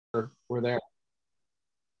we're there.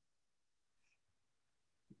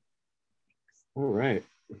 All right.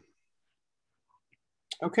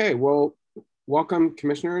 Okay, well, welcome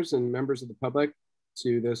commissioners and members of the public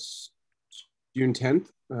to this June 10th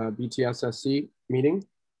BTSSC meeting.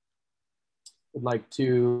 I'd like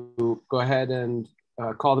to go ahead and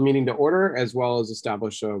call the meeting to order, as well as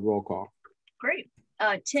establish a roll call. Great.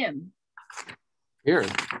 Tim. Here.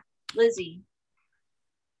 Lizzie.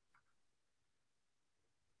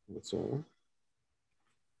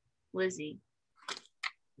 Lizzie.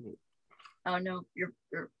 Oh no,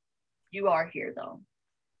 you are here though.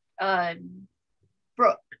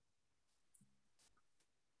 Brooke.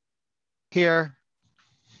 Here.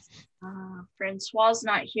 Francois's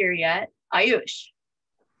not here yet. Ayush.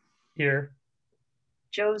 Here.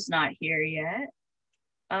 Joe's not here yet.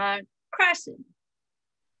 Krasson.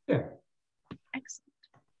 Yeah. Excellent.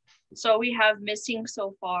 So we have missing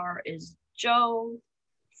so far is Joe,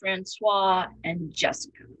 Francois, and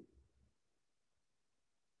Jessica.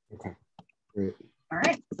 Okay, great. All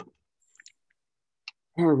right.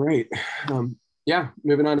 All right. Yeah,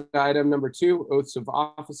 moving on to item number 2, oaths of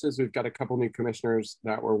offices. We've got a couple new commissioners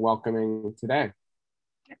that we're welcoming today.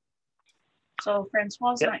 So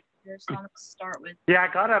Francois not here, so let's start with. Yeah,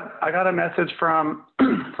 I got a message from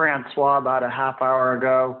Francois about a half hour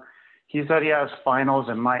ago. He said he has finals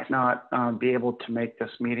and might not be able to make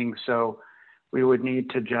this meeting, so we would need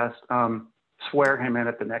to just swear him in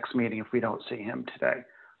at the next meeting if we don't see him today.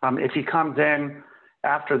 If he comes in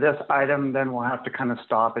after this item, then we'll have to kind of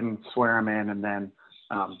stop and swear him in, and then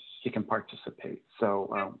he can participate.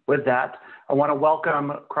 So with that, I want to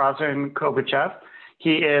welcome Krasson Kovachev.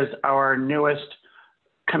 He is our newest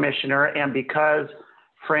commissioner, and because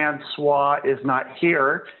Francois is not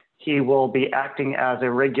here, he will be acting as a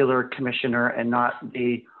regular commissioner and not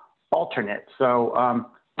the alternate. So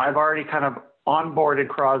I've already kind of onboarded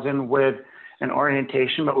Krasson with an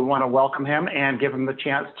orientation, but we want to welcome him and give him the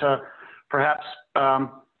chance to perhaps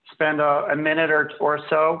spend a minute or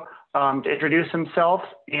so to introduce himself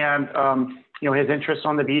and his interest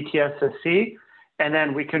on the BTSSC, and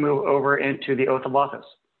then we can move over into the oath of office.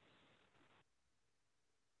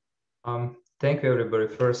 Thank you, everybody.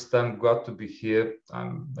 First, I'm glad to be here.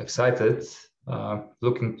 I'm excited,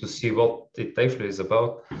 looking to see what it actually is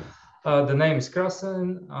about. The name is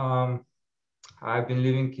Krasson. I've been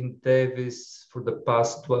living in Davis for the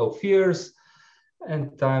past 12 years,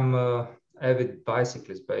 and I'm an avid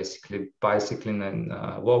bicyclist, basically. Bicycling and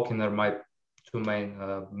walking are my two main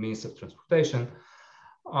means of transportation.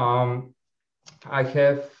 I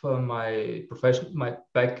have my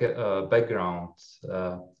background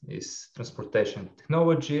is transportation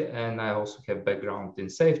technology, and I also have background in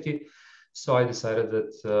safety. So I decided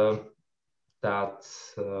that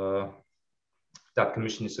that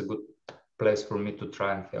commission is a good place for me to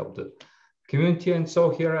try and help the community, and so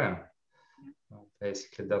here I am.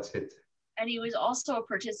 Basically, that's it. And he was also a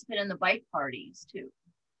participant in the bike parties too.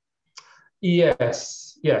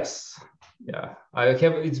 Yes. Yeah, I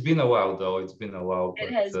have. It's been a while though. It's been a while.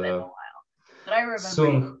 It has been a while, but I remember.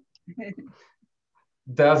 Soon.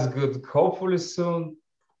 That's good. Hopefully soon.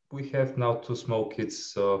 We have now 2 small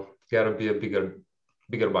kids, so gotta be a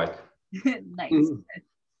bigger bike. Nice.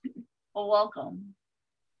 Well, welcome.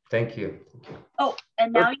 Thank you. Oh,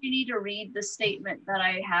 and now you need to read the statement that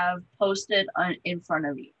I have posted in front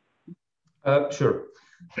of you. Sure.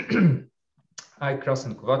 I,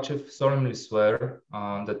 Krasson Kovachev, solemnly swear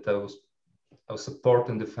that I will support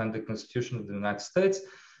and defend the Constitution of the United States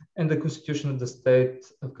and the Constitution of the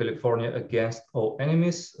State of California against all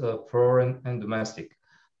enemies, foreign and domestic,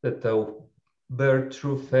 that I will bear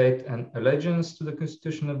true faith and allegiance to the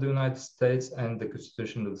Constitution of the United States and the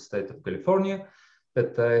Constitution of the State of California,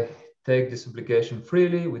 that I take this obligation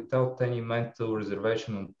freely without any mental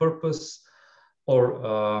reservation on purpose or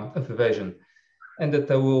of evasion, and that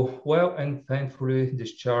I will well and faithfully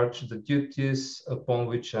discharge the duties upon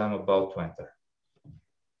which I am about to enter.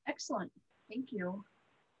 Excellent. Thank you.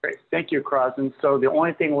 Great. Thank you, Krasson. So the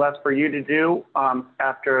only thing left for you to do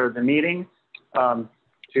after the meeting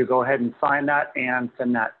to go ahead and sign that and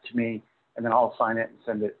send that to me, and then I'll sign it and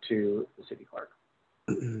send it to the city clerk.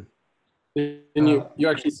 And you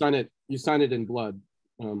actually sign it. You sign it in blood,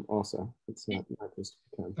 also. It's not just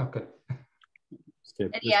pen. Okay.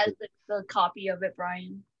 And he has the copy of it,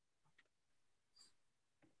 Brian.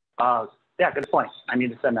 Yeah, good point. I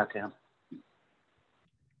need to send that to him.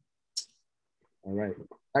 All right.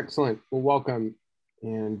 Excellent. Well, welcome.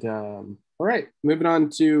 And all right, moving on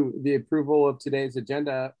to the approval of today's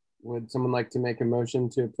agenda. Would someone like to make a motion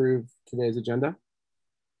to approve today's agenda?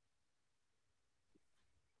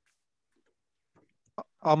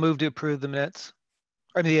 I'll move to approve the minutes.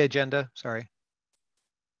 Or the agenda, sorry.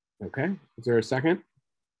 Okay, is there a second?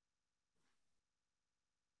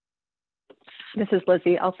 This is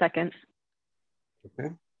Lizzie. I'll second. Okay,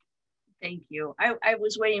 Thank you. I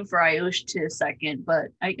was waiting for Ayush to second, but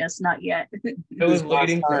I guess not yet. I was This last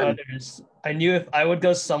waiting for time. others. I knew if I would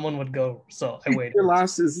go, someone would go. So I waited.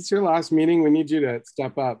 Is this your last meeting? We need you to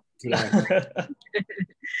step up today.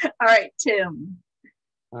 All right, Tim,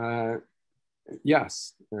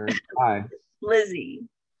 Yes, or aye. Lizzie,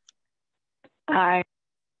 Aye.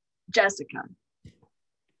 Jessica,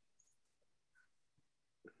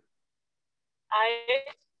 Aye.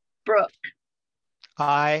 Brooke,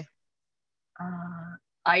 Aye.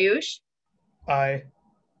 Ayush, Aye.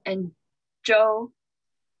 and Joe.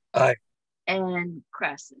 Aye. And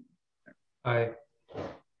Crescent. Aye.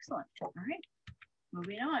 Excellent. All right,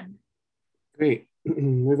 moving on. Great.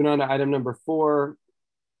 Moving on to item number 4,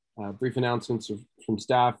 brief announcements from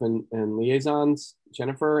staff and liaisons.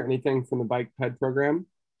 Jennifer, anything from the Bike Ped program?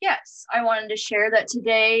 Yes, I wanted to share that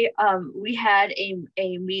today we had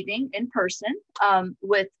a meeting in person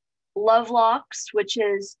with Lovelocks, which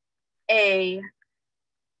is a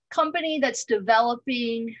company that's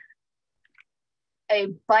developing a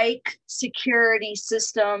bike security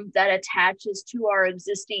system that attaches to our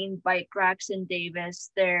existing bike racks in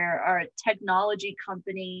Davis. They're a technology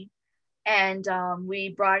company, and we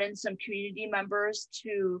brought in some community members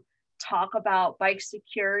to talk about bike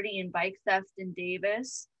security and bike theft in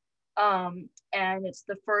Davis. And it's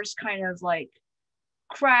the first kind of like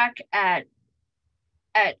crack at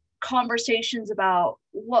conversations about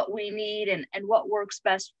what we need and what works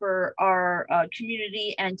best for our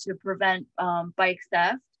community and to prevent bike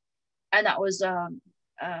theft. And that was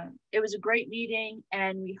it was a great meeting,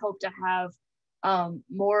 and we hope to have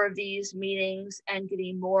more of these meetings and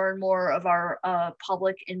getting more and more of our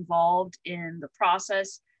public involved in the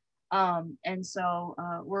process. And so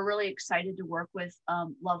we're really excited to work with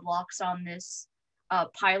Lovelocks on this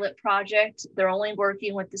pilot project. They're only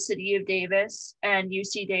working with the city of Davis and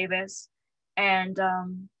UC Davis. And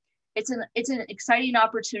it's an exciting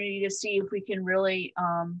opportunity to see if we can really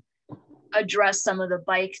address some of the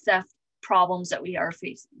bike theft problems that we are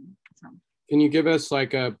facing. So. Can you give us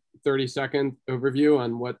like a 30-second overview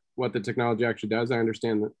on what the technology actually does? I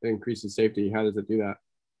understand that it increases safety. How does it do that?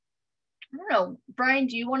 I don't know. Brian,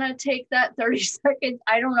 do you want to take that 30 seconds?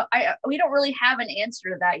 I don't know. We don't really have an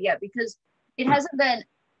answer to that yet, because it hasn't been,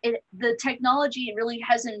 the technology really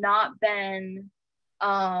hasn't not been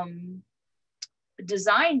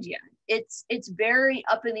designed yet. It's very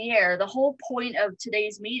up in the air. The whole point of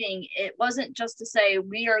today's meeting, it wasn't just to say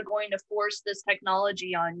we are going to force this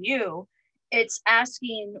technology on you. It's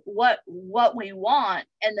asking what we want,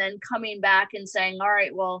 and then coming back and saying, all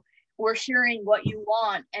right, well, we're hearing what you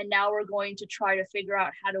want, and now we're going to try to figure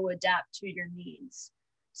out how to adapt to your needs.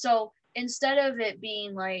 So instead of it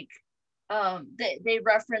being like, they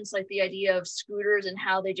reference like the idea of scooters and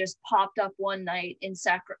how they just popped up one night in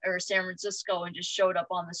San Francisco and just showed up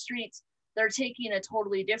on the streets. They're taking a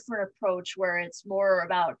totally different approach, where it's more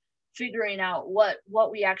about figuring out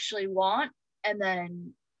what we actually want, and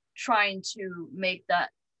then trying to make that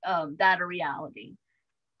a reality.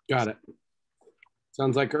 Got it.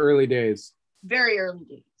 Sounds like early days. Very early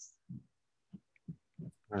days.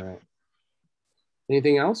 All right.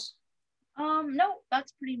 Anything else? No,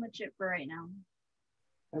 that's pretty much it for right now.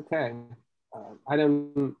 Okay.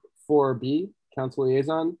 Item 4B, council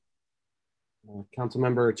liaison.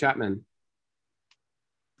 Councilmember Chapman.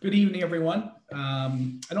 Good evening, everyone. I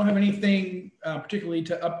don't have anything particularly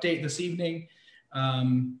to update this evening.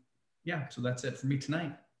 Yeah, so that's it for me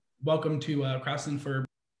tonight. Welcome to Crossan for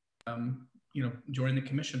joining the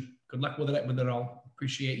commission. Good luck with it all.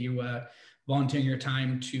 Appreciate you volunteering your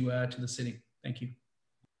time to the city. Thank you.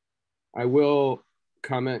 I will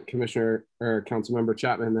comment, Commissioner or Councilmember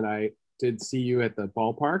Chapman, that I did see you at the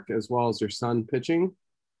ballpark as well as your son pitching,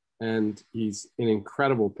 and he's an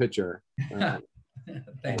incredible pitcher.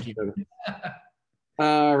 Thank you.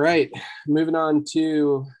 All right, moving on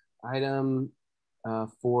to item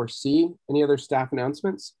 4C. Any other staff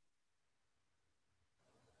announcements?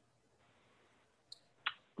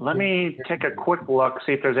 Let me take a quick look,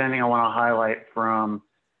 see if there's anything I want to highlight from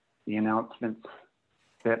the announcements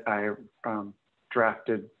that I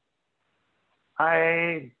drafted.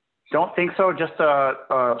 I don't think so. Just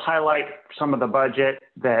highlight some of the budget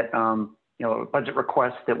that, budget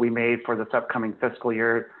requests that we made for this upcoming fiscal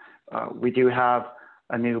year. We do have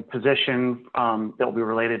a new position that will be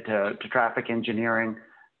related to traffic engineering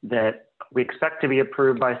that we expect to be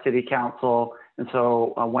approved by City Council. And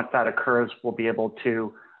so once that occurs, we'll be able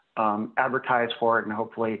to advertise for it and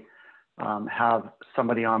hopefully have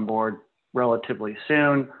somebody on board relatively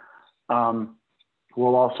soon.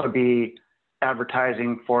 We'll also be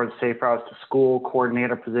advertising for the Safe Routes to School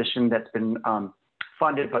coordinator position that's been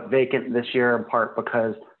funded but vacant this year, in part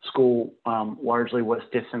because school largely was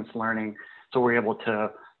distance learning. So we're able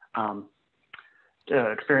to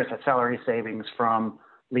experience a salary savings from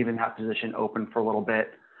leaving that position open for a little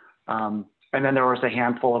bit. And then there was a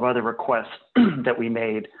handful of other requests that we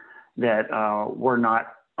made that we're not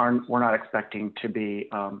expecting to be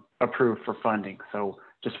approved for funding. So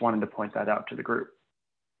just wanted to point that out to the group.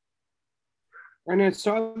 And I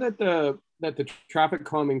saw that the traffic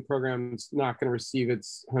calming program is not going to receive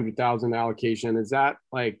its 100,000 allocation. Is that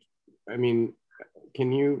like, I mean,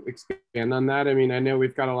 can you expand on that? I mean, I know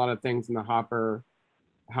we've got a lot of things in the hopper.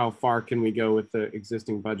 How far can we go with the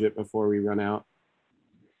existing budget before we run out?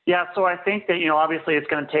 Yeah, so I think that, obviously it's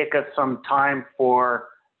going to take us some time for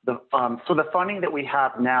the, so the funding that we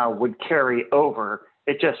have now would carry over.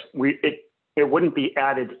 It wouldn't be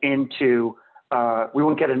added into, we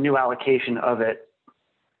won't get a new allocation of it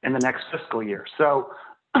in the next fiscal year. So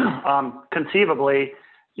conceivably,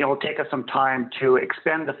 it'll take us some time to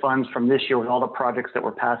expend the funds from this year with all the projects that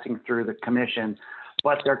we're passing through the commission.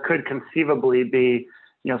 But there could conceivably be,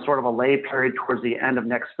 sort of a lay period towards the end of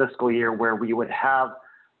next fiscal year where we would have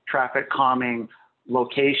traffic calming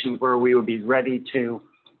locations where we would be ready to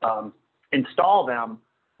install them,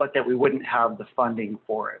 but that we wouldn't have the funding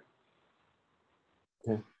for it.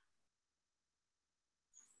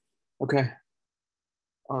 Okay.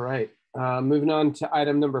 All right. Moving on to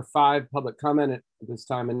item number 5, public comment. At this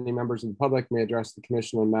time, any members of the public may address the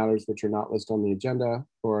commission on matters which are not listed on the agenda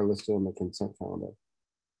or are listed on the consent calendar.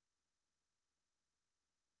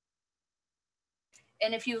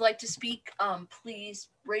 And if you'd like to speak, please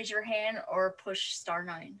raise your hand or push *9.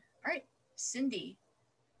 All right, Cindy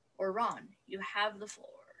or Ron, you have the floor.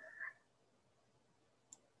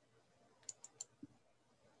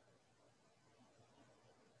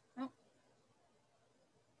 Oh,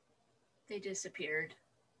 they disappeared.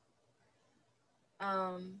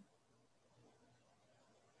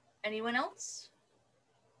 Anyone else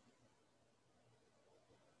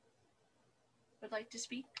would like to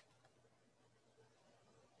speak?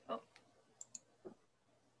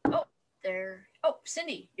 There. Oh,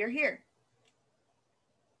 Cindy, you're here.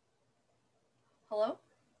 Hello?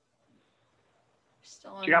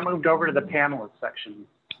 Still on. She got moved over to the panelist section.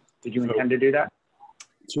 Did you intend to do that?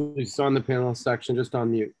 She's on the panelist section, just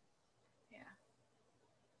on mute. Yeah.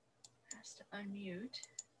 Has to unmute.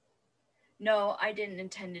 No, I didn't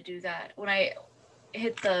intend to do that. When I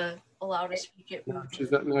hit the allow to speak, it moved.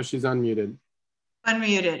 No, she's unmuted.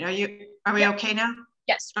 Unmuted. Are we okay now?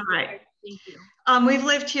 Yes. All right. Thank you. We've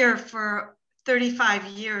lived here for 35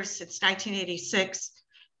 years, since 1986,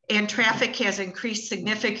 and traffic has increased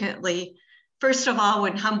significantly. First of all,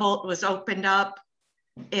 when Humboldt was opened up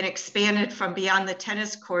and expanded from beyond the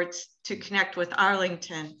tennis courts to connect with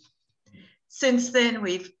Arlington. Since then,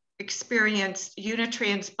 we've experienced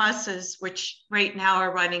Unitrans buses, which right now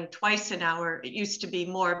are running twice an hour. It used to be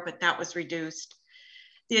more, but that was reduced.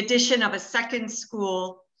 The addition of a second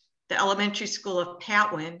school, the elementary school of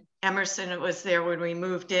Patwin. Emerson was there when we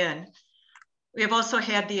moved in. We have also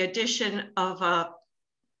had the addition of a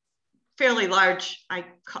fairly large, I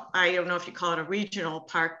don't know if you call it a regional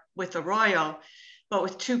park with Arroyo, but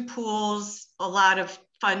with 2 pools, a lot of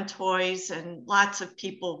fun toys, and lots of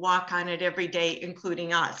people walk on it every day,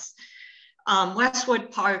 including us.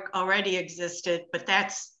 Westwood Park already existed, but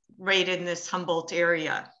that's right in this Humboldt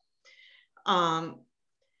area.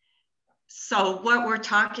 So what we're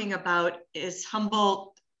talking about is Humboldt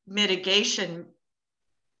mitigation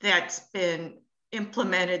that's been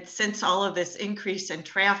implemented since all of this increase in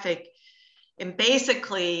traffic. And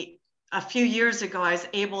basically, a few years ago, I was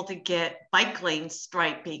able to get bike lane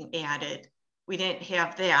striping added. We didn't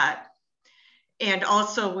have that. And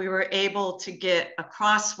also we were able to get a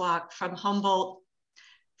crosswalk from Humboldt,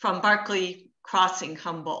 from Barclay crossing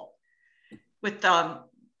Humboldt with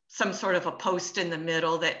some sort of a post in the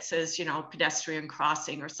middle that says, pedestrian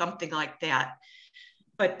crossing or something like that.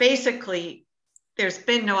 But basically, there's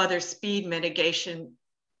been no other speed mitigation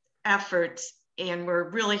efforts. And we're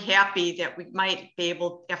really happy that we might be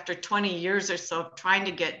able, after 20 years or so of trying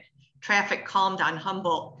to get traffic calmed on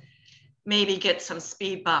Humboldt, maybe get some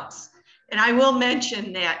speed bumps. And I will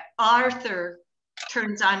mention that Arthur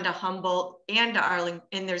turns onto Humboldt and to Arlington,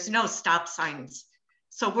 and there's no stop signs.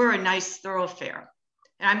 So we're a nice thoroughfare.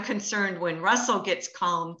 And I'm concerned when Russell gets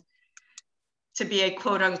calmed to be a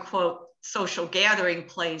quote unquote social gathering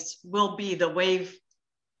place will be the wave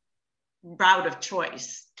route of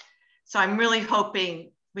choice. So I'm really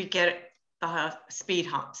hoping we get the speed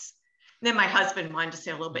humps. And then my husband wanted to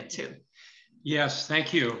say a little bit too. Yes,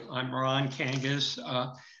 thank you. I'm Ron Kangas.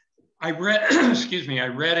 I read, excuse me, I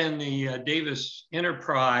read in the Davis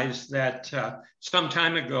Enterprise that some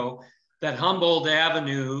time ago that Humboldt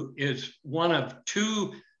Avenue is one of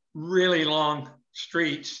two really long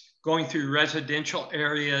streets going through residential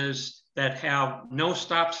areas that have no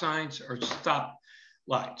stop signs or stop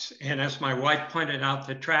lights. And as my wife pointed out,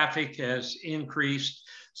 the traffic has increased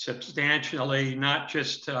substantially, not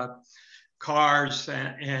just cars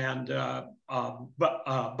and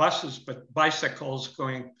buses, but bicycles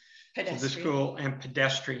going to the school and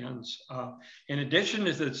pedestrians. In addition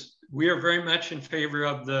to this, we are very much in favor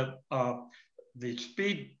of the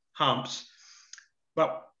speed humps,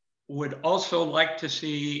 but would also like to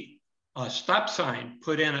see a stop sign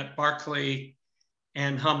put in at Barclay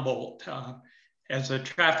and Humboldt, as the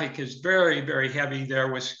traffic is very, very heavy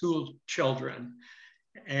there with school children.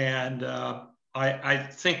 And I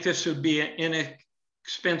think this would be an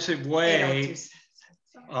inexpensive way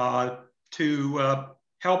to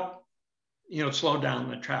help, slow down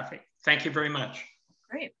the traffic. Thank you very much.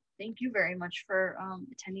 Great. Thank you very much for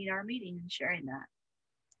attending our meeting and sharing that.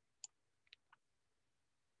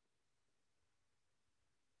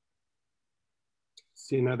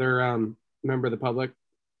 See another member of the public?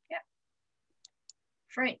 Yeah.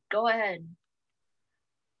 Frank, go ahead.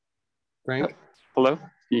 Frank? Hello, can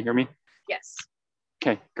you hear me? Yes.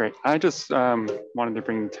 Okay, great. I just wanted to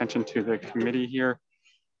bring attention to the committee here.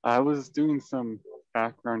 I was doing some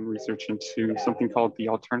background research into something called the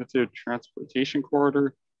Alternative Transportation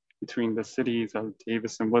Corridor between the cities of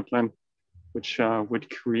Davis and Woodland, which would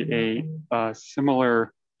create a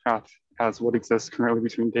similar path as what exists currently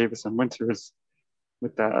between Davis and Winters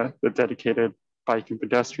with the dedicated bike and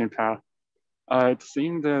pedestrian path. It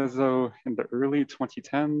seemed as though in the early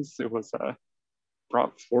 2010s, it was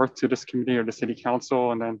brought forth to this committee or the city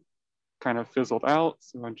council and then kind of fizzled out.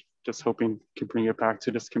 So I'm just hoping to bring it back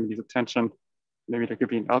to this committee's attention. Maybe there could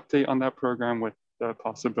be an update on that program with the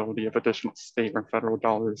possibility of additional state or federal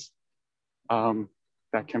dollars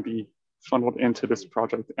that can be funneled into this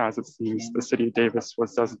project, as it seems the city of Davis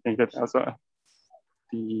was designated as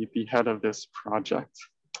the head of this project.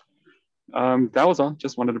 That was all.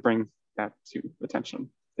 Just wanted to bring that to attention.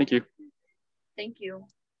 Thank you. Thank you.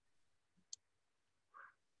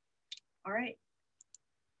 All right.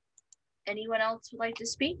 Anyone else would like to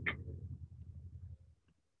speak?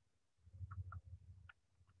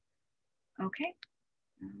 Okay.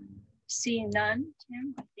 Seeing none,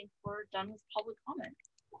 Tim, I think we're done with public comment.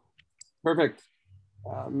 Perfect.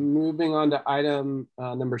 Moving on to item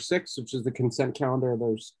number 6, which is the consent calendar.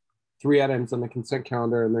 There's 3 items on the consent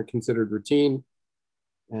calendar and they're considered routine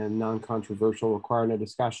and non-controversial, require no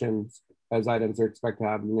discussion, as items are expected to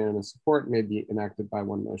have unanimous support, may be enacted by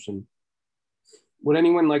one motion. Would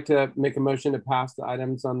anyone like to make a motion to pass the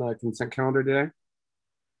items on the consent calendar today?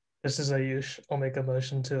 This is Ayush. I'll make a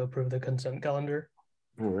motion to approve the consent calendar.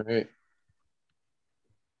 All right.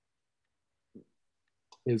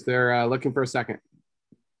 Is there looking for a second?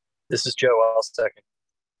 This is Joe. I'll second.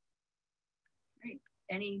 Great.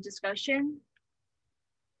 Any discussion?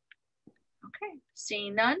 Okay.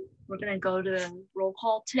 Seeing none, we're going to go to the roll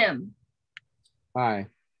call. Tim. Aye.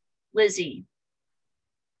 Lizzie.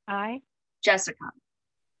 Aye. Jessica.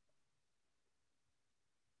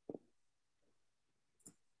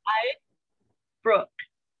 Aye. Brooke.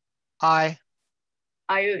 Aye.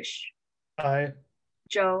 Ayush. Aye.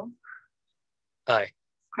 Joe. Aye.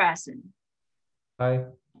 Krasson. Aye.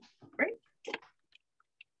 Great.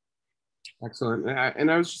 Excellent. And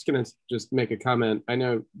I was just going to make a comment. I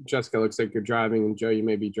know, Jessica, looks like you're driving, and Joe, you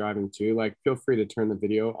may be driving too. Like, feel free to turn the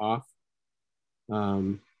video off.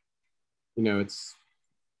 It's,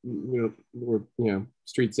 we're,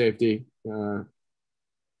 street safety.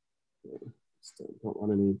 Just don't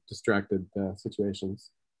want any distracted situations.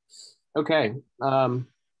 Okay.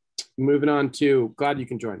 Moving on to, glad you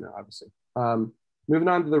can join now, obviously. Moving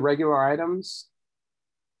on to the regular items.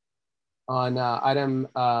 On item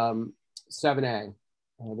 7A,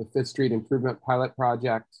 the 5th Street Improvement Pilot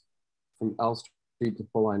Project from L Street to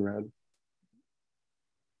Full Line Road.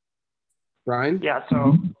 Brian? Yeah,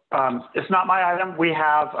 so it's not my item. We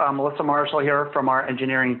have Melissa Marshall here from our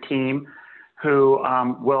engineering team who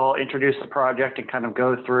will introduce the project and kind of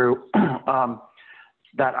go through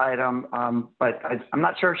that item. But I'm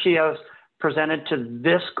not sure if she has presented to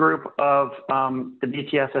this group of the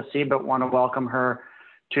BTSSC, but want to welcome her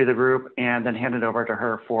to the group and then hand it over to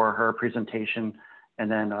her for her presentation and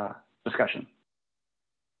then discussion.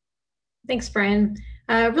 Thanks, Brian.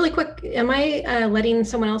 Really quick, am I letting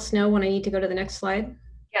someone else know when I need to go to the next slide?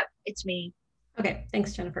 Yep, it's me. Okay,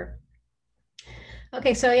 thanks, Jennifer.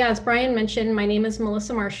 Okay, so yeah, as Brian mentioned, my name is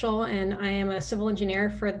Melissa Marshall, and I am a civil engineer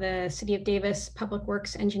for the City of Davis Public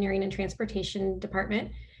Works Engineering and Transportation Department.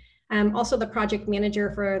 I'm also the project manager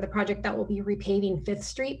for the project that will be repaving 5th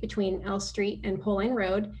Street between L Street and Pole Line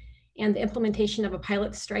Road, and the implementation of a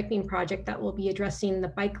pilot striping project that will be addressing the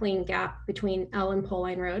bike lane gap between L and Pole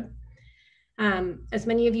Line Road. As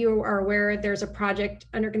many of you are aware, there's a project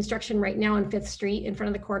under construction right now on 5th Street in front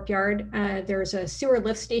of the courtyard. There's a sewer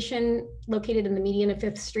lift station located in the median of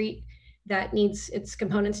 5th Street that needs its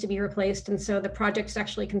components to be replaced. And so the project's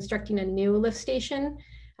actually constructing a new lift station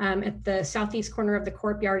at the southeast corner of the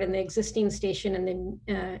courtyard, and the existing station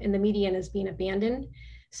in the median is being abandoned.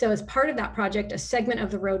 So as part of that project, a segment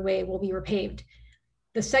of the roadway will be repaved.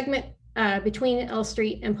 The segment between L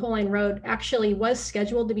Street and Pole Line Road actually was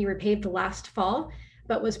scheduled to be repaved last fall,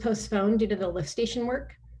 but was postponed due to the lift station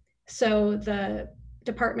work. So the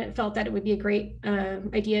department felt that it would be a great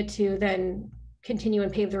idea to then continue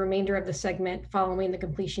and pave the remainder of the segment following the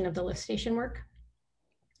completion of the lift station work.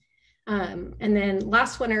 And then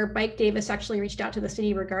last winter, Bike Davis actually reached out to the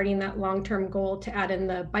city regarding that long-term goal to add in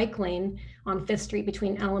the bike lane on 5th Street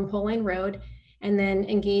between L and Pole Line Road, and then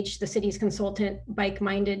engaged the city's consultant, Bike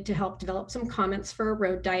Minded, to help develop some comments for a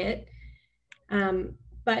road diet.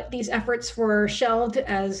 But these efforts were shelved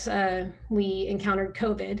as we encountered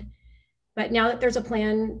COVID. But now that there's a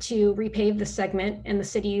plan to repave the segment, and the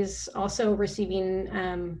city's also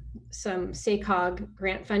receiving some SACOG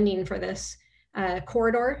grant funding for this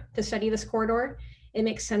corridor, to study this corridor, it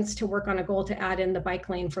makes sense to work on a goal to add in the bike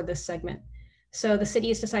lane for this segment. So the city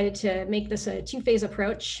has decided to make this a two-phase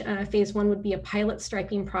approach. Phase 1 would be a pilot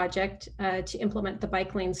striping project to implement the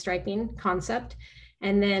bike lane striping concept.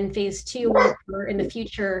 And then phase 2 will occur in the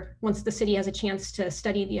future once the city has a chance to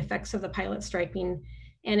study the effects of the pilot striping,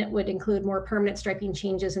 and it would include more permanent striping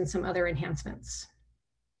changes and some other enhancements.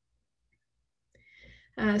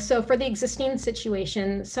 So for the existing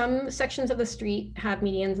situation, some sections of the street have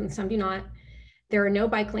medians and some do not. There are no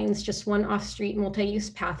bike lanes, just one off-street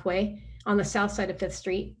multi-use pathway on the south side of 5th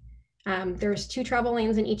Street. There's 2 travel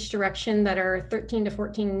lanes in each direction that are 13 to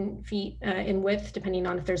 14 feet in width, depending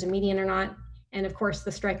on if there's a median or not. And of course,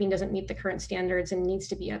 the striping doesn't meet the current standards and needs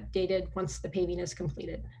to be updated once the paving is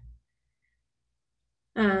completed.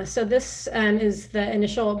 So this is the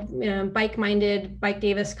initial Bike-minded Bike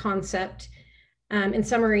Davis concept. In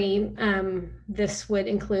summary, this would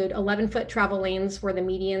include 11-foot travel lanes where the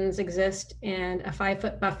medians exist, and a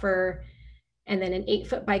 5-foot buffer, and then an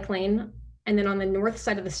 8-foot bike lane. And then on the north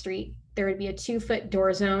side of the street, there would be a 2-foot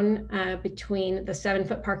door zone between the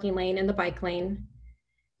 7-foot parking lane and the bike lane.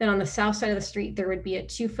 Then on the south side of the street, there would be a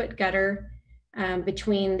 2-foot gutter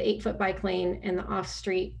between the 8-foot bike lane and the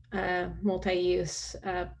off-street multi-use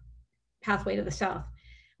pathway to the south,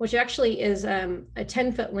 which actually is a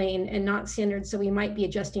 10-foot lane and not standard, so we might be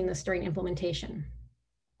adjusting this during implementation.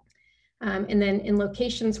 And then in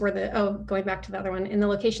locations where going back to the other one, in the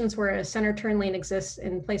locations where a center turn lane exists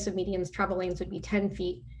in place of medians, travel lanes would be 10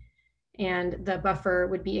 feet, and the buffer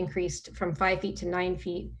would be increased from 5 feet to 9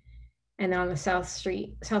 feet. And then on the south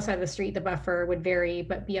side of the street, the buffer would vary,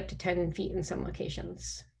 but be up to 10 feet in some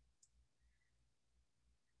locations.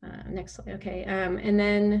 Next slide, okay. And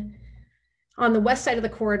then on the west side of the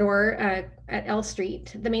corridor at L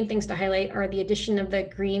Street, the main things to highlight are the addition of the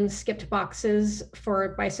green skipped boxes for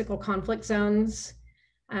bicycle conflict zones,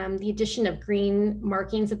 the addition of green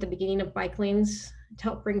markings at the beginning of bike lanes to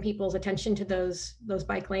help bring people's attention to those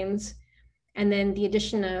bike lanes, and then the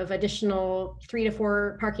addition of additional 3 to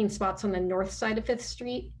 4 parking spots on the north side of 5th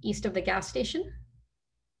Street, east of the gas station.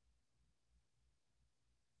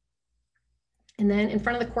 And then in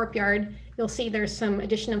front of the courtyard, you'll see there's some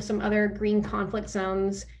addition of some other green conflict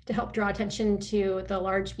zones to help draw attention to the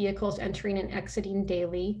large vehicles entering and exiting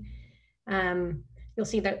daily. You'll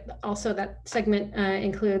see that also that segment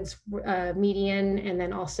includes median and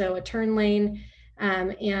then also a turn lane.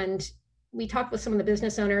 And we talked with some of the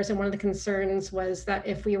business owners, and one of the concerns was that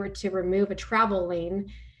if we were to remove a travel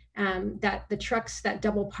lane, that the trucks that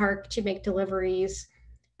double park to make deliveries,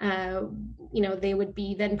 they would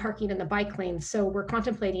be then parking in the bike lane. So we're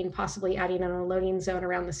contemplating possibly adding a loading zone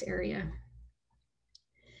around this area.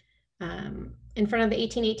 In front of the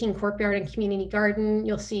 1818 courtyard and community garden,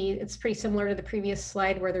 you'll see it's pretty similar to the previous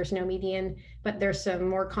slide where there's no median, but there's some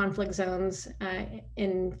more conflict zones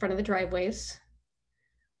in front of the driveways.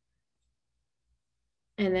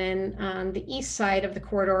 And then on the east side of the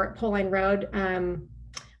corridor at Pole Line Road,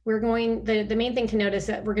 the main thing to note is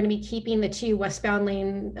that we're going to be keeping the 2 westbound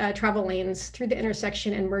lane travel lanes through the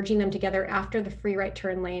intersection and merging them together after the free right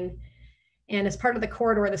turn lane. And as part of the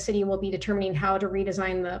corridor, the city will be determining how to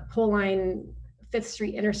redesign the pole line Fifth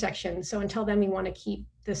Street intersection. So until then, we want to keep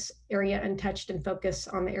this area untouched and focus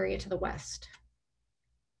on the area to the west.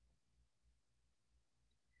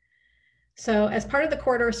 So as part of the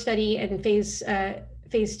corridor study and phase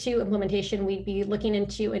 2 implementation, we'd be looking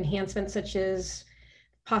into enhancements such as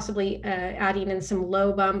possibly adding in some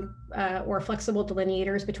low bump or flexible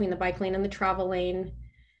delineators between the bike lane and the travel lane,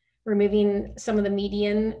 removing some of the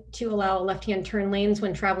median to allow left-hand turn lanes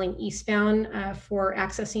when traveling eastbound for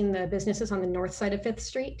accessing the businesses on the north side of 5th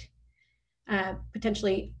Street,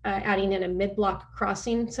 potentially adding in a mid-block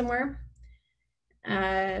crossing somewhere,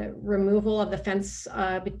 removal of the fence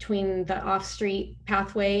between the off-street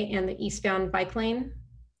pathway and the eastbound bike lane,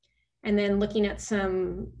 and then looking at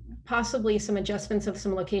possibly some adjustments of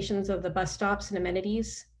some locations of the bus stops and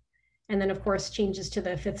amenities, and then of course changes to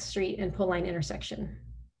the 5th Street and Pole Line intersection.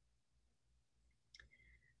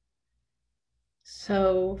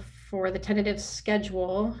 So for the tentative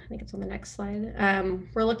schedule, I think it's on the next slide,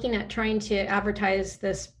 we're looking at trying to advertise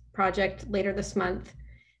this project later this month,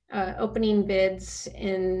 opening bids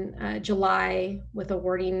in July with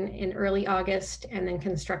awarding in early August, and then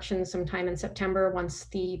construction sometime in September once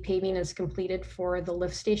the paving is completed for the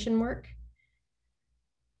lift station work.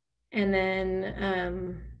 And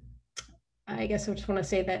then I guess I just want to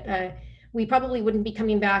say that we probably wouldn't be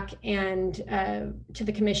coming back and to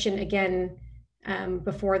the commission again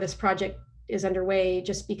before this project is underway,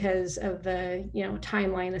 just because of the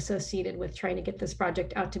timeline associated with trying to get this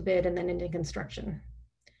project out to bid and then into construction.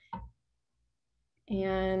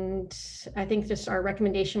 And I think just our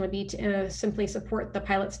recommendation would be to simply support the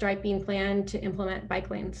pilot striping plan to implement bike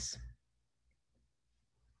lanes.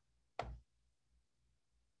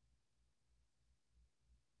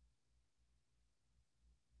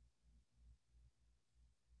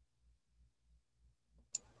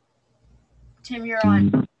 Tim, you're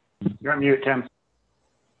on. You're on mute, Tim.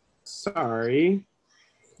 Sorry.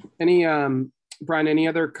 Any, Brian, any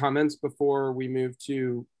other comments before we move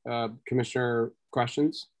to Commissioner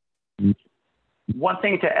questions? One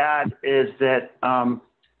thing to add is that, on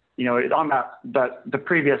the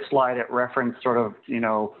previous slide, it referenced sort of,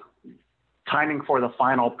 timing for the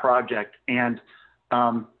final project, and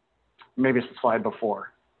maybe it's the slide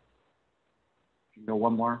before. Go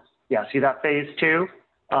one more. Yeah, see that phase 2?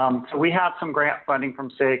 So we have some grant funding from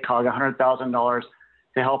SACOG, $100,000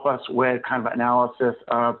 to help us with kind of analysis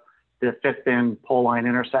of the 5th and Pole Line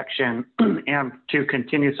intersection and to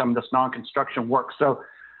continue some of this non-construction work. So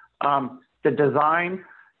the design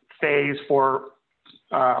phase for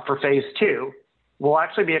phase 2 will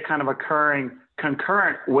actually be a kind of occurring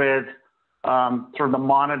concurrent with sort of the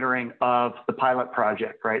monitoring of the pilot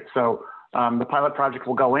project, right? So the pilot project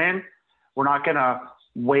will go in. We're not going to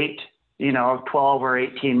wait 12 or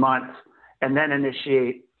 18 months and then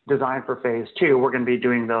initiate design for phase 2. We're going to be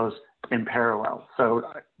doing those in parallel. So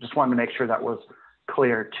I just wanted to make sure that was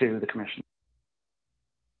clear to the commission.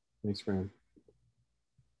 Thanks, Brian.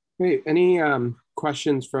 Great. Any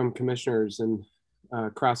questions from commissioners? And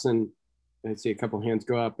Crossan, I see a couple hands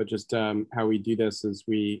go up, but just how we do this is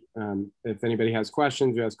we, if anybody has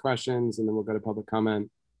questions, we ask questions, and then we'll go to public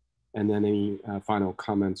comment, and then any final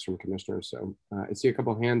comments from commissioners. So I see a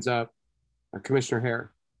couple hands up. Commissioner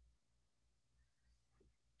Hare.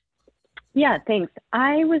 Yeah, thanks.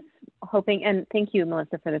 I was hoping, and thank you,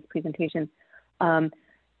 Melissa, for this presentation.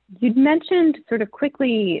 You'd mentioned sort of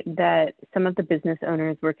quickly that some of the business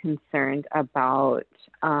owners were concerned about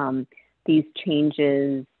these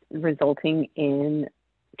changes resulting in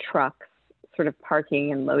trucks sort of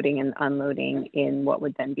parking and loading and unloading in what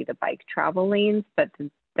would then be the bike travel lanes, but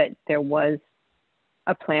that there was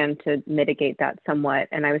a plan to mitigate that somewhat.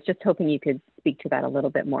 And I was just hoping you could speak to that a little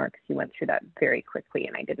bit more, because you went through that very quickly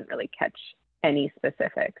and I didn't really catch any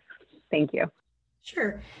specifics. Thank you.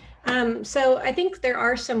 Sure. So I think there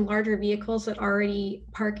are some larger vehicles that already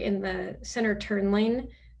park in the center turn lane.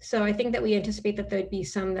 So I think that we anticipate that there'd be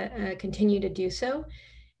some that continue to do so.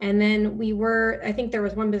 And then I think there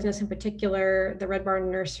was one business in particular, the Red Barn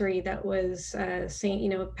Nursery, that was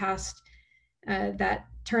saying, past that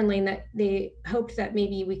turn lane, that they hoped that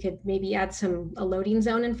maybe we could add a loading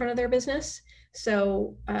zone in front of their business.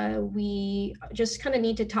 So we just kind of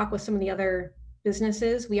need to talk with some of the other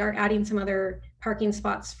businesses. We are adding some other parking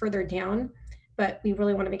spots further down, but we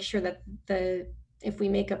really want to make sure that if we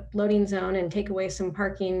make a loading zone and take away some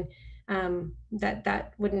parking,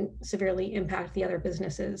 that wouldn't severely impact the other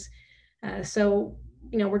businesses. So,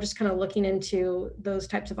 we're just kind of looking into those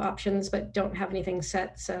types of options, but don't have anything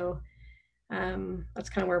set. So that's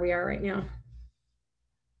kind of where we are right now.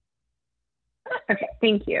 Okay,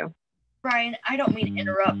 thank you. Brian, I don't mean to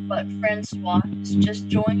interrupt, but Francois just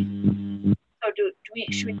joined. So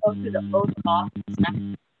should we go through the oath of office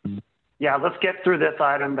next? Yeah, let's get through this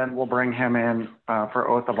item, then we'll bring him in for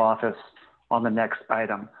oath of office on the next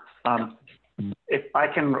item. If I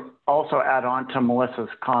can also add on to Melissa's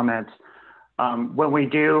comments, when we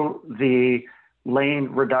do the lane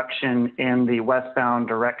reduction in the westbound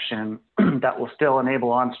direction, that will still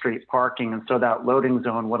enable on-street parking, and so that loading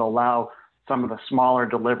zone would allow some of the smaller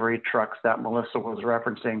delivery trucks that Melissa was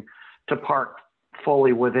referencing to park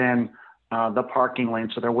fully within the parking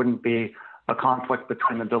lane, so there wouldn't be a conflict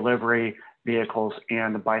between the delivery vehicles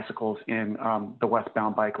and the bicycles in the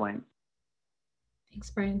westbound bike lane. Thanks,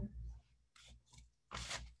 Brian.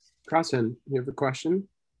 Crossan, you have a question?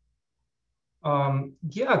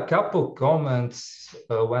 Yeah, a couple comments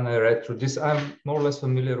when I read through this. I'm more or less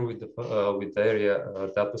familiar with the area.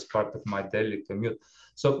 That was part of my daily commute.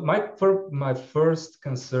 So my first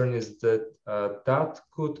concern is that that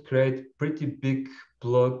could create pretty big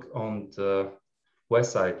block on the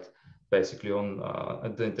west side, basically on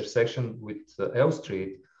at the intersection with L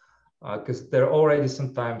Street, because there are already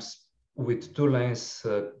sometimes with two lanes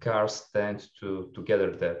cars tend to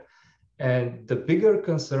gather there. And the bigger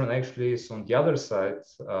concern actually is on the other side,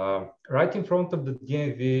 right in front of the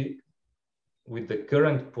DMV with the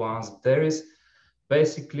current plans, there is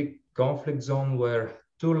basically conflict zone where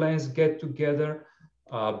two lanes get together,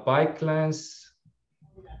 bike lanes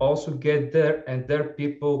also get there, and there are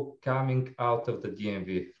people coming out of the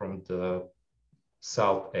DMV from the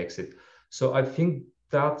south exit. So I think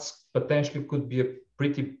that's potentially could be a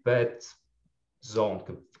pretty bad zone,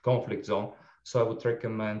 conflict zone. So I would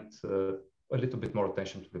recommend a little bit more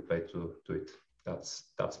attention to be paid to it.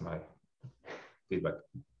 That's my feedback.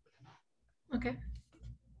 Okay.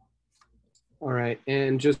 All right,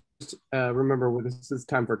 and just remember, this is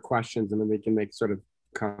time for questions, and then we can make sort of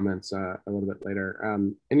comments a little bit later.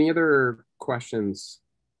 Any other questions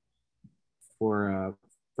for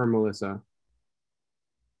Melissa?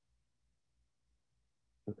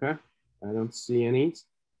 Okay, I don't see any.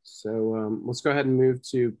 So let's go ahead and move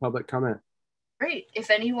to public comment. Great. If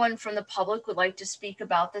anyone from the public would like to speak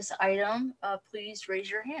about this item, please raise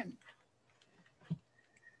your hand.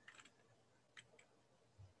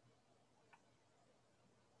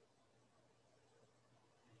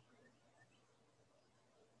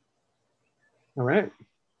 All right.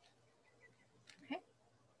 Okay.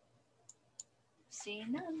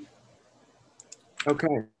 Seeing none.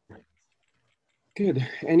 Okay. Good.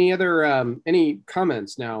 Any other any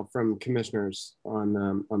comments now from commissioners on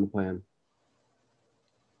the plan?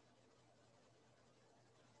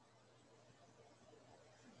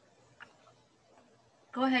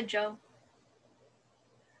 Go ahead, Joe.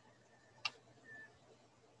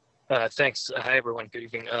 Thanks. Hi, everyone. Good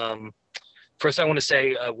evening. First, I want to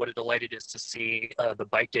say what a delight it is to see the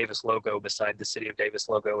Bike Davis logo beside the City of Davis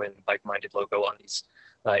logo and Bike Minded logo on these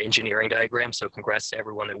engineering diagrams. So congrats to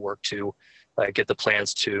everyone that worked to get the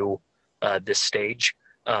plans to this stage.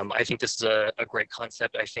 I think this is a great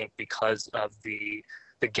concept. I think because of the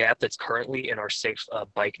gap that's currently in our safe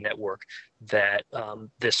bike network, that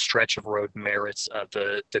this stretch of road merits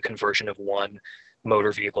the conversion of one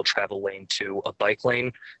motor vehicle travel lane to a bike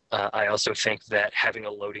lane. I also think that having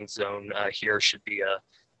a loading zone here should be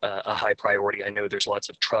a high priority. I know there's lots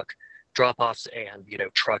of truck drop-offs, and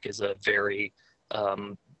truck is a very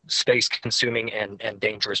space consuming and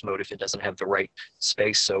dangerous mode if it doesn't have the right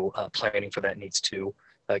space. So planning for that needs to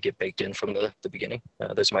get baked in from the beginning.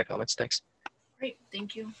 Those are my comments. Thanks. Great,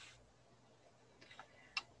 thank you.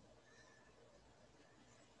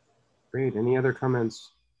 Great. Any other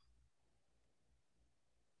comments?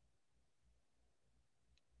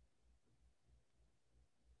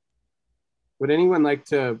 Would anyone like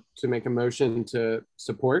to make a motion to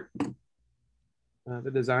support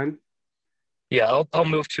the design? Yeah, I'll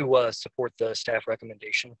move to support the staff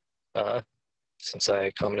recommendation since I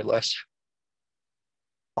commented last.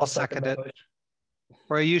 I'll second it.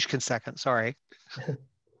 Or Ayush can second, sorry.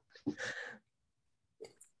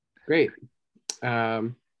 Great.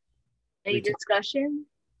 Any discussion?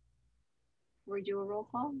 We do a roll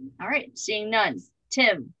call? All right, seeing none.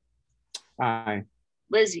 Tim. Aye.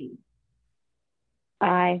 Lizzie.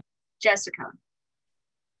 Aye. Jessica.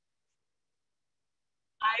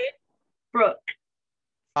 Aye. Brooke.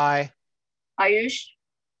 Aye. Ayush.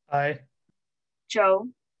 Aye. Joe.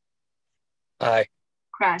 Aye.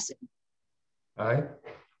 Crossan. Aye.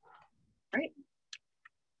 Great.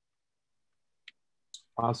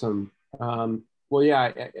 Awesome. Well,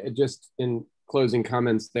 yeah, just in closing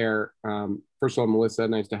comments there, first of all, Melissa,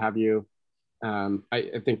 nice to have you.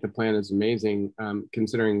 I think the plan is amazing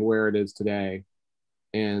considering where it is today.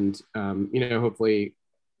 And, hopefully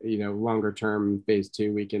you know, longer term phase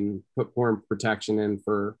 2, we can put more protection in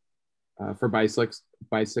for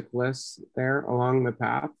bicyclists there along the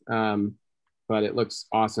path. But it looks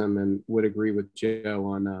awesome, and would agree with Joe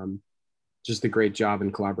on just a great job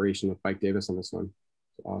in collaboration with Bike Davis on this one.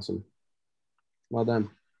 It's awesome. Well done.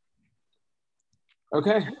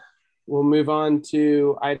 Okay, we'll move on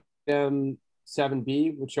to item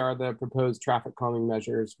 7B, which are the proposed traffic calming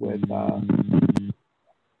measures with. So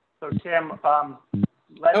Tim,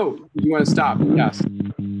 you want to stop? Yes.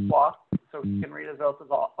 So he can read his oath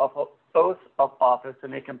of office,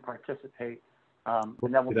 and they can participate. And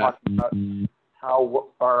then we'll talk about how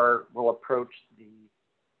we'll approach the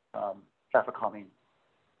traffic calming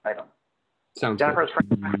item. Sounds Jennifer's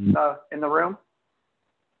good. In the room.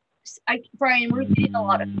 Brian, we're getting a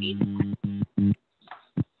lot of feedback.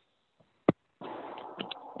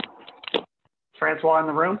 Francois in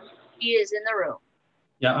the room? He is in the room.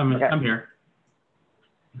 Yeah, I'm here.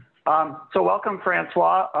 So welcome,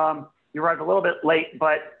 Francois. You arrived a little bit late,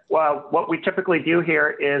 but what we typically do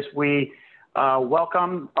here is we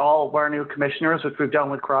welcome all of our new commissioners, which we've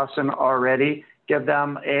done with Crossan already, give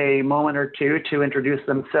them a moment or two to introduce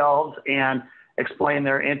themselves and explain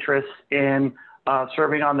their interests in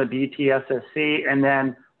serving on the BTSSC, and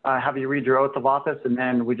then have you read your oath of office, and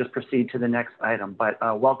then we just proceed to the next item. But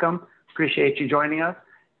welcome, appreciate you joining us,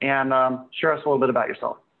 and share us a little bit about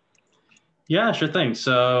yourself. Yeah, sure thing.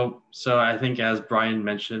 So I think, as Brian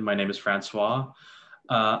mentioned, my name is Francois.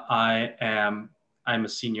 I'm a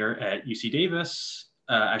senior at UC Davis.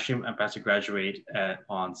 Actually, I'm about to graduate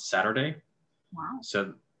on Saturday. Wow.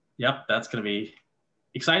 So, yep, that's going to be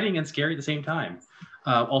exciting and scary at the same time.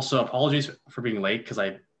 Also, apologies for being late, because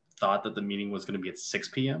I thought that the meeting was going to be at 6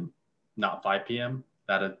 p.m., not 5 p.m.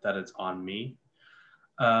 That is on me.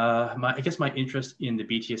 I guess my interest in the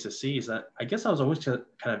BTSSC is that I guess I was always kind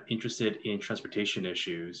of interested in transportation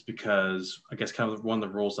issues, because I guess kind of one of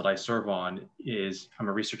the roles that I serve on is I'm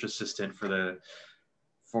a research assistant for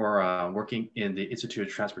working in the Institute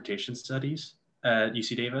of Transportation Studies at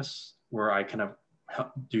UC Davis, where I kind of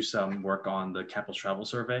help do some work on the Campus Travel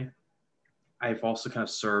Survey. I've also kind of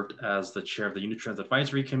served as the chair of the Unitrans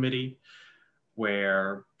Advisory Committee,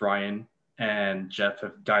 where Brian and Jeff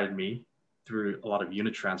have guided me through a lot of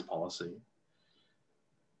Unitrans policy.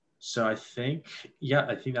 So I think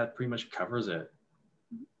that pretty much covers it.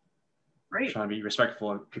 Great. Trying to be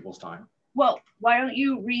respectful of people's time. Well, why don't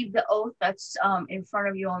you read the oath that's in front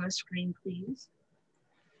of you on the screen, please?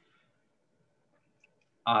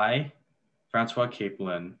 I, Francois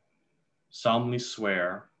Capelin, solemnly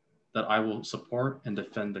swear that I will support and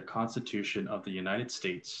defend the Constitution of the United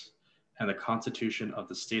States and the Constitution of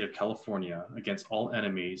the State of California against all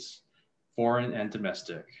enemies, foreign and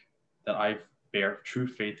domestic, that I bear true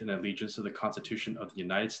faith and allegiance to the Constitution of the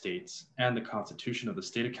United States and the Constitution of the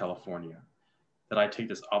State of California, that I take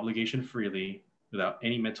this obligation freely without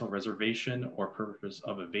any mental reservation or purpose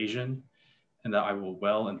of evasion, and that I will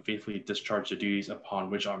well and faithfully discharge the duties upon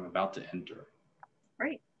which I'm about to enter.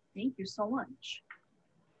 Great, thank you so much.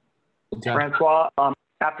 Okay. Francois,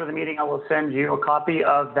 after the meeting, I will send you a copy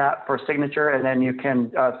of that for signature, and then you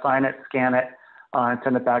can sign it, scan it, and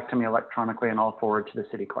send it back to me electronically, and I'll forward to the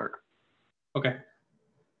city clerk. Okay.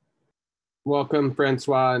 Welcome,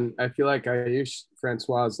 Francois. And I feel like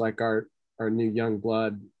Francois is like our new young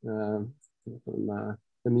blood from the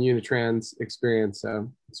Unitrans experience.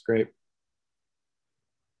 So it's great.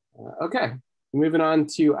 Okay, moving on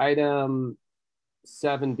to item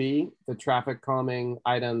 7B, the traffic calming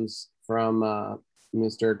items from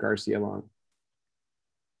Mr. Garcia Long.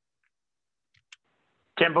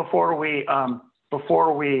 Tim, before we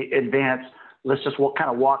advance, let's just kind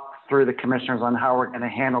of walk through the commissioners on how we're going to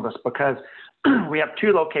handle this, because we have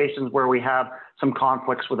two locations where we have some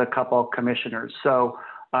conflicts with a couple of commissioners. So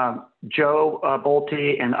Joe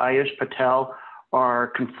Bolte and Ayush Patel are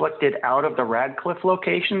conflicted out of the Radcliffe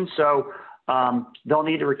location. So they'll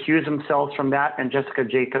need to recuse themselves from that. And Jessica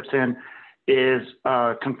Jacobson is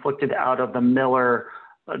conflicted out of the Miller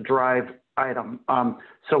Drive item.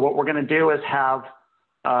 So what we're going to do is have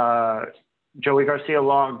Joey Garcia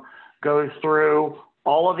Long go through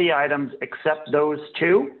all of the items except those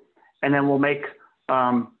two. And then we'll make,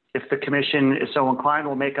 if the commission is so inclined,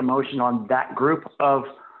 we'll make a motion on that group of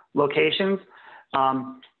locations.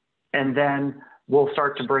 And then we'll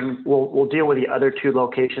start to we'll deal with the other two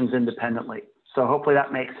locations independently. So hopefully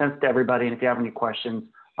that makes sense to everybody. And if you have any questions,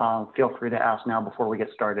 feel free to ask now before we get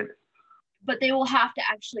started. But they will have to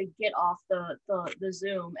actually get off the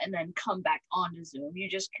Zoom and then come back onto Zoom. You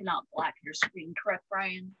just cannot black your screen, correct,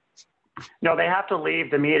 Brian? No, they have to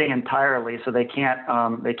leave the meeting entirely, so they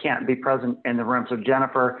can't be present in the room. So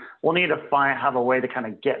Jennifer, we'll need to have a way to kind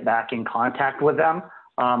of get back in contact with them.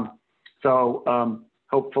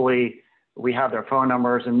 Hopefully we have their phone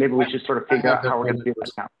numbers, and maybe we should sort of figure out how we're going to do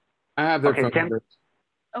this now. I have their phone Tim, numbers.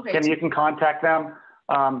 Okay. Tim, you can contact them.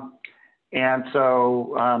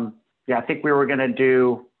 Yeah, I think we were going to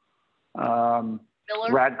do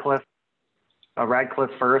Radcliffe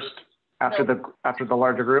first after the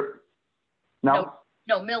larger group. No,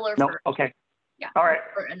 Miller no. first. Okay. Yeah. All right.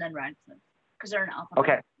 And then Radcliffe, because they're in alpha.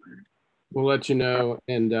 Okay. We'll let you know,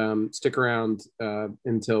 and stick around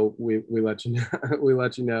until we let you know. We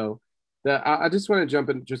let you know. I just want to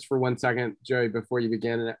jump in just for 1 second, Joey, before you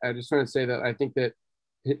begin. And I just want to say that I think that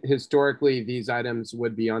historically these items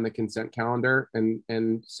would be on the consent calendar,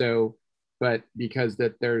 and so, but because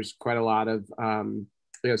that there's quite a lot of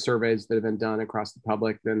surveys that have been done across the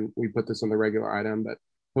public, then we put this on the regular item. But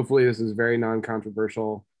hopefully this is very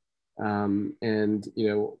non-controversial, and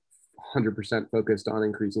 100% focused on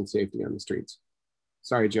increasing safety on the streets.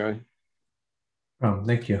 Sorry, Joey. Oh,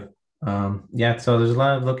 thank you. Yeah, so there's a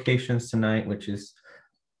lot of locations tonight, which is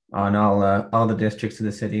on all the districts of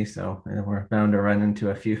the city. So we're bound to run into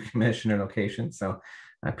a few commissioner locations. So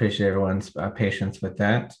I appreciate everyone's patience with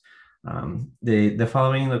that. The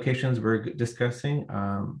following locations we're discussing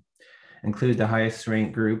include the highest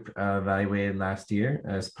ranked group evaluated last year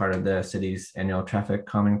as part of the city's annual traffic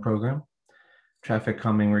calming program. Traffic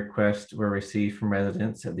calming requests were received from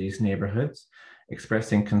residents of these neighborhoods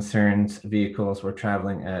expressing concerns vehicles were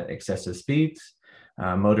traveling at excessive speeds,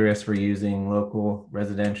 motorists were using local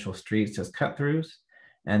residential streets as cut-throughs,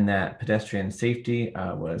 and that pedestrian safety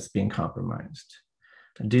was being compromised.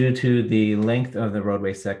 Due to the length of the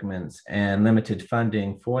roadway segments and limited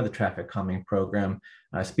funding for the traffic calming program,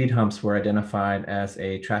 speed humps were identified as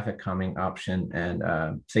a traffic calming option and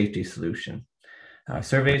safety solution.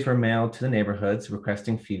 Surveys were mailed to the neighborhoods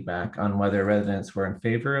requesting feedback on whether residents were in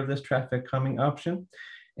favor of this traffic calming option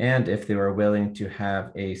and if they were willing to have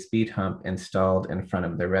a speed hump installed in front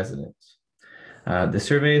of their residence. The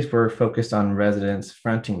surveys were focused on residents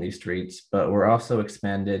fronting these streets, but were also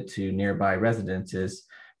expanded to nearby residences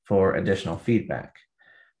for additional feedback.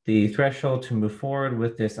 The threshold to move forward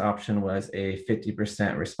with this option was a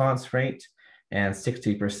 50% response rate and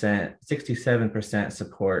 67%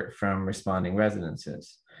 support from responding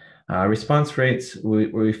residences. Response rates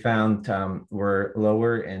we found were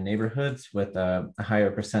lower in neighborhoods with a higher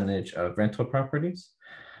percentage of rental properties.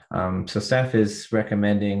 So staff is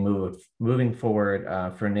recommending moving forward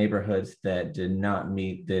for neighborhoods that did not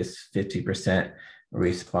meet this 50%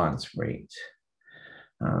 response rate.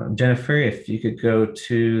 Jennifer, if you could go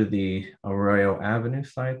to the Arroyo Avenue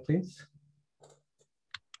slide, please.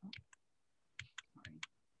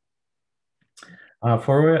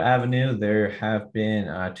 For Arroyo Avenue, there have been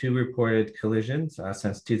 2 reported collisions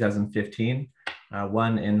since 2015.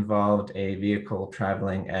 One involved a vehicle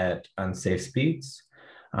traveling at unsafe speeds.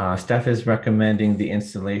 Staff is recommending the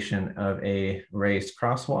installation of a raised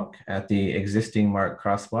crosswalk at the existing marked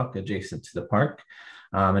crosswalk adjacent to the park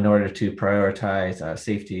in order to prioritize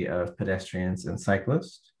safety of pedestrians and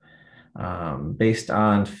cyclists. Based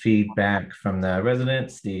on feedback from the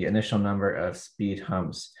residents, the initial number of speed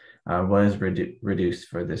humps was reduced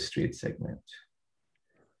for this street segment.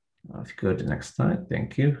 Let's go to the next slide.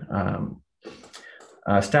 Thank you.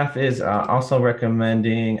 Staff is also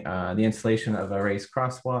recommending the installation of a raised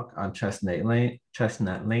crosswalk on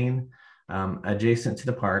Chestnut Lane adjacent to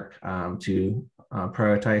the park to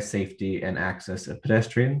prioritize safety and access of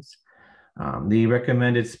pedestrians. The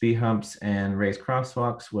recommended speed humps and raised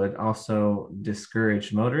crosswalks would also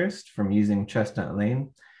discourage motorists from using Chestnut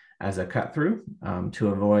Lane as a cut through to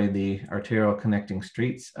avoid the arterial connecting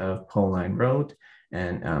streets of Pole Line Road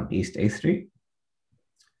and East 8th Street.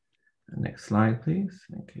 Next slide, please.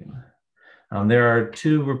 Thank you. There are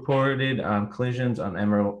 2 reported collisions on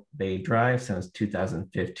Emerald Bay Drive since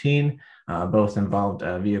 2015. Both involved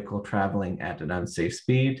a vehicle traveling at an unsafe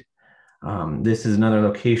speed. This is another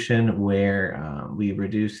location where we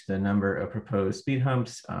reduced the number of proposed speed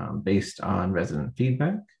humps based on resident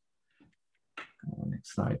feedback.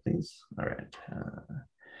 Next slide, please. All right.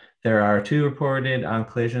 There are 2 reported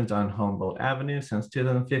collisions on Humboldt Avenue since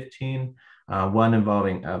 2015, one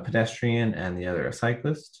involving a pedestrian and the other a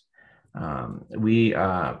cyclist. We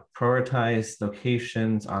prioritize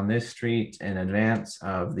locations on this street in advance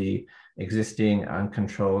of the existing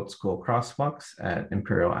uncontrolled school crosswalks at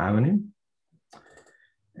Imperial Avenue.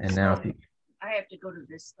 And now, if you, I have to go to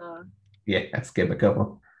this. Yeah, skip a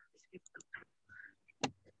couple.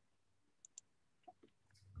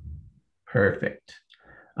 Perfect.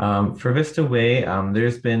 For Vista Way,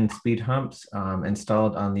 there's been speed humps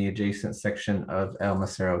installed on the adjacent section of El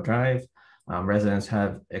Macero Drive. Residents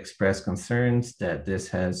have expressed concerns that this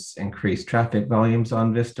has increased traffic volumes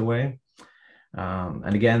on Vista Way.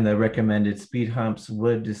 And again, the recommended speed humps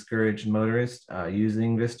would discourage motorists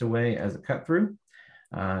using Vista Way as a cut through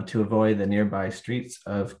to avoid the nearby streets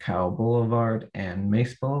of Cowell Boulevard and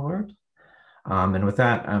Mace Boulevard. And with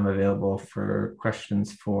that, I'm available for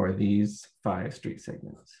questions for these 5 street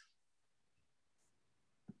segments.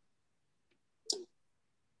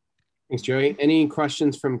 Thanks, Joey. Any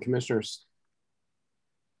questions from commissioners?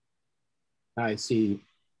 I see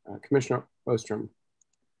Commissioner Ostrom.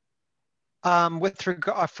 With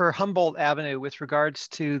regard for Humboldt Avenue, with regards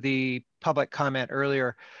to the public comment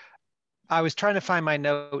earlier, I was trying to find my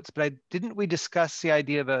notes, but didn't we discuss the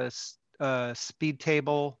idea of a speed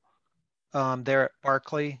table there at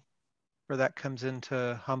Barclay, where that comes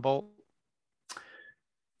into Humboldt?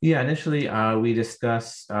 Yeah, initially we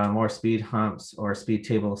discussed more speed humps or speed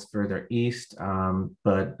tables further east,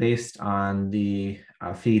 but based on the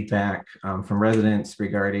feedback from residents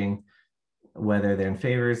regarding whether they're in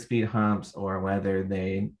favor of speed humps or whether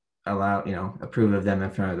they approve of them in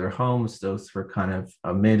front of their homes, those were kind of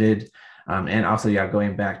omitted. And also, yeah,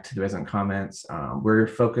 going back to the resident comments, we're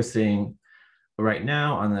focusing right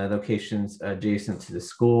now on the locations adjacent to the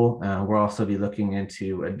school. We'll also be looking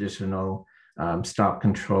into additional stop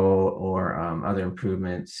control or other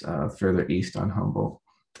improvements further east on Humboldt.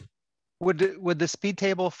 Would the speed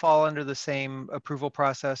table fall under the same approval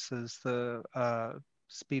process as the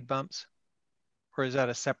speed bumps? Or is that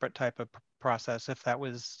a separate type of process if that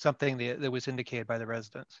was something that was indicated by the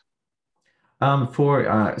residents?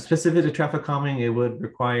 For specific to traffic calming, it would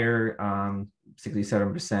require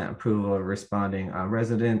 67% approval of responding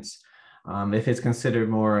residents. If it's considered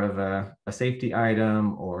more of a safety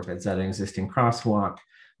item or if it's at an existing crosswalk,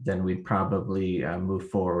 then we'd probably move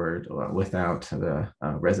forward without the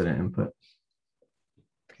resident input.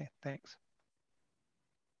 Okay, thanks.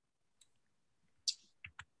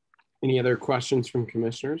 Any other questions from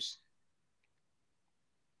commissioners?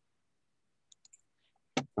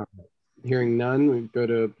 Hearing none, we go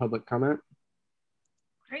to public comment.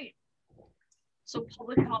 Great. So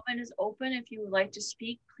public comment is open. If you would like to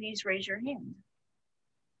speak, please raise your hand.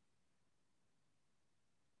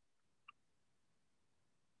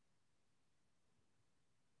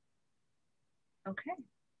 Okay.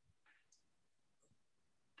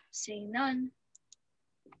 Seeing none,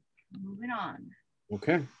 moving on.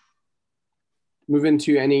 Okay. Move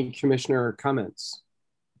into any commissioner comments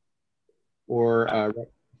or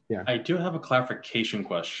yeah. I do have a clarification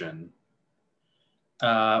question.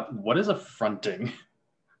 What is a fronting?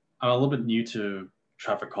 I'm a little bit new to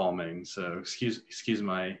traffic calming, so excuse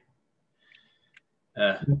my.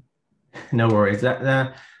 No worries.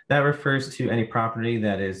 That refers to any property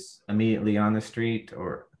that is immediately on the street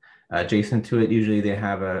or adjacent to it. Usually they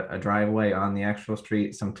have a driveway on the actual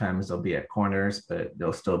street. Sometimes they'll be at corners, but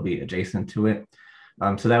they'll still be adjacent to it.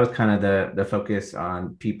 So that was kind of the focus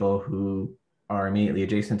on people who are immediately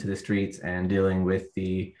adjacent to the streets and dealing with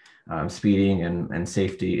the speeding and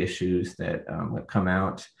safety issues that come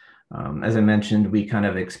out. As I mentioned, we kind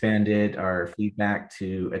of expanded our feedback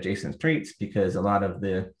to adjacent streets because a lot of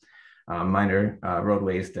the minor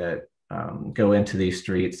roadways that go into these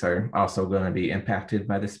streets are also going to be impacted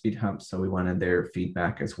by the speed humps. So we wanted their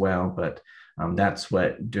feedback as well, but that's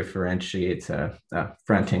what differentiates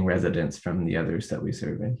fronting residents from the others that we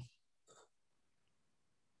surveyed.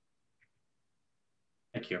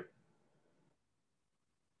 Thank you.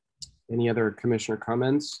 Any other commissioner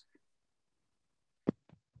comments?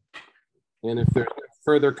 And if there's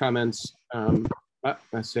further comments, I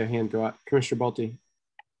see a hand go up. Commissioner Bolte.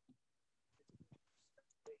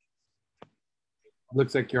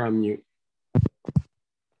 Looks like you're on mute.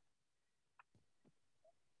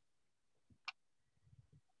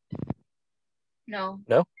 No.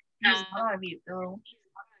 No? He's not on mute though.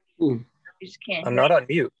 You just can't. I'm not on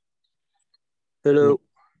mute. Hello.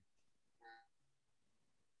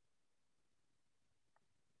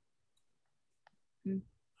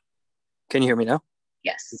 Can you hear me now?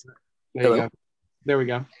 Yes. There you go. There we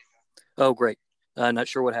go. Oh, great. Not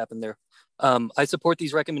sure what happened there. I support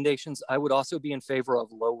these recommendations. I would also be in favor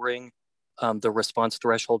of lowering the response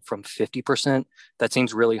threshold from 50%. That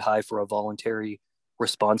seems really high for a voluntary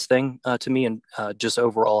response thing to me. And just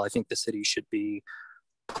overall, I think the city should be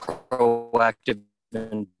proactive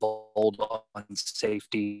and bold on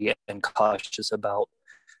safety and cautious about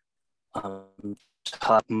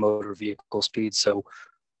top motor vehicle speed. So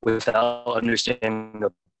without understanding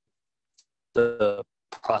the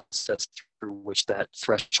process through which that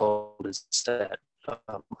threshold is set,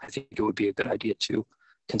 I think it would be a good idea to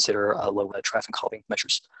consider low traffic calming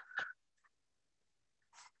measures.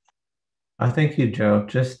 Thank you, Joe.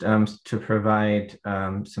 Just to provide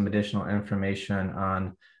some additional information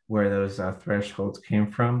on where those thresholds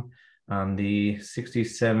came from. The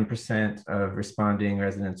 67% of responding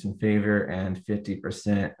residents in favor and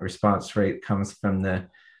 50% response rate comes from the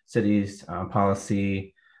city's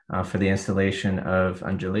policy for the installation of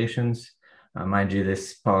undulations. Mind you,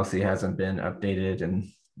 this policy hasn't been updated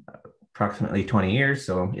in approximately 20 years,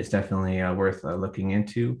 so it's definitely worth looking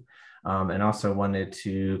into. And also wanted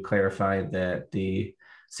to clarify that the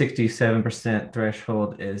 67%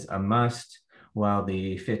 threshold is a must, while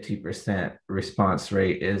the 50% response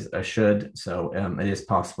rate is a should. So it is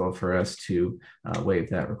possible for us to waive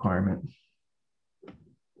that requirement.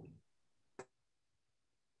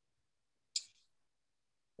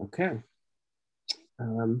 Okay.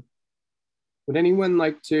 Would anyone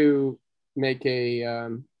like to make a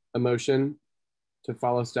motion to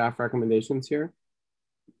follow staff recommendations here?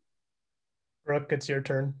 Brooke, it's your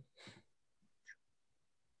turn.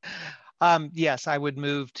 Yes, I would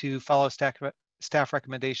move to follow staff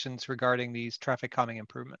recommendations regarding these traffic calming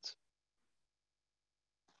improvements.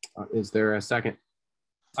 Is there a second?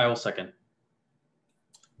 I will second.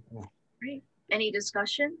 Great. Any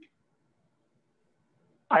discussion?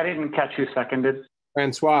 I didn't catch who seconded.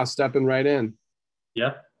 Francois, stepping right in.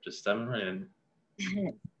 Yep, just stepping right in.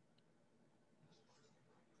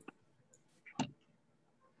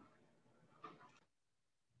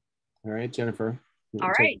 All right, Jennifer. All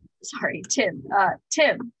right. Sorry, Tim.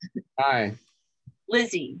 Tim. Aye.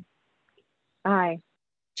 Lizzie. Aye.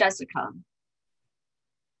 Jessica.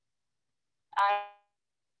 Aye.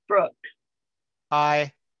 Brooke.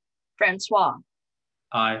 Aye. Francois.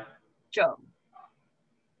 Aye. Joe.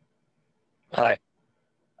 Aye.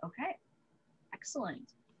 Okay.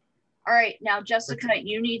 Excellent. All right. Now, Jessica,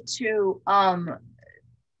 you need to, I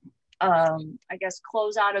guess,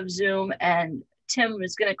 close out of Zoom, and Tim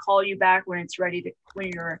is going to call you back when it's ready to, when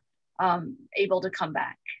you're able to come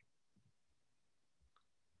back.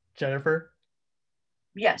 Jennifer?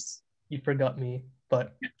 Yes. You forgot me,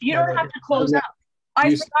 but you don't have to close out. I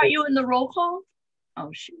forgot you in the roll call. Oh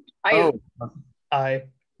shoot. Aye.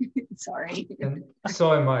 Sorry. And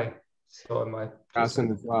so am I. So am I.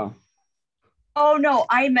 Crossan as well. Oh no,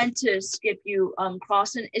 I meant to skip you,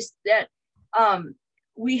 Crossan. Is that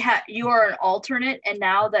you are an alternate, and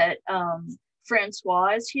now that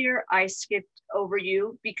Francois is here, I skipped over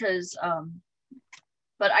you because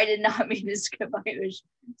but I did not mean to skip. I was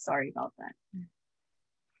sorry about that.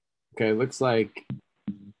 Okay, looks like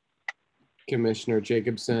Commissioner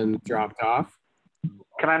Jacobson dropped off.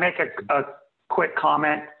 Can I make a quick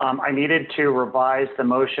comment? I needed to revise the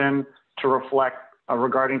motion to reflect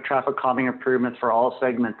regarding traffic calming improvements for all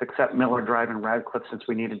segments except Miller Drive and Radcliffe, since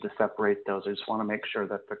we needed to separate those. I just want to make sure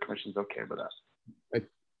that the commission's okay with that.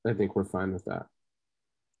 I think we're fine with that.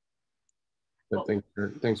 But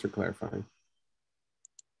thanks for clarifying.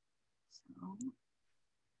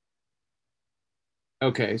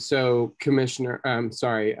 Okay, so Commissioner,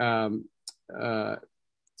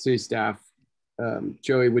 city staff,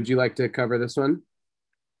 Joey, would you like to cover this one?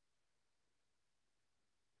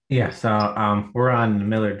 Yeah, so we're on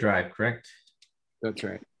Miller Drive, correct? That's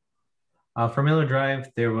right. For Miller Drive,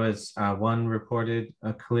 there was one reported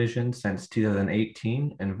collision since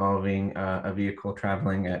 2018 involving a vehicle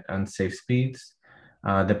traveling at unsafe speeds.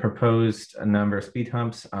 The proposed number of speed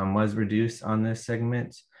humps was reduced on this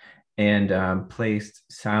segment and placed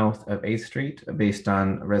south of 8th Street based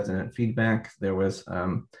on resident feedback. There was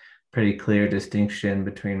pretty clear distinction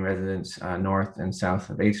between residents north and south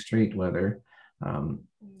of 8th Street, whether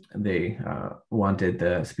they wanted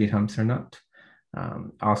the speed humps or not.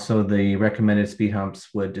 Also, the recommended speed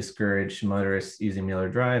humps would discourage motorists using Miller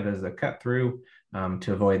Drive as a cut through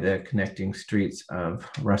to avoid the connecting streets of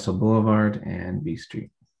Russell Boulevard and B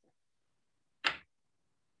Street.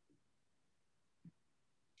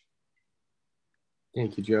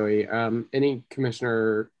 Thank you, Joey. Any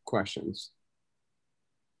commissioner questions?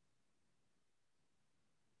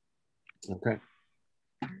 Okay.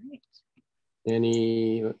 All right.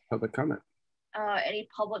 Any public comment? Any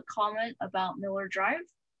public comment about Miller Drive?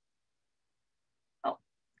 Oh,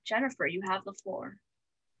 Jennifer, you have the floor.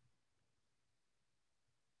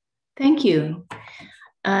 Thank you.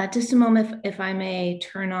 Just a moment, if I may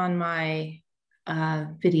turn on my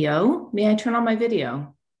video. May I turn on my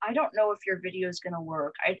video? I don't know if your video is going to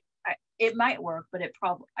work. It might work, but it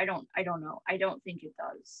probably, I don't know. I don't think it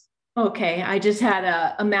does. Okay, I just had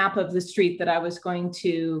a map of the street that I was going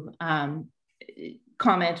to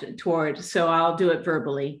comment toward, so I'll do it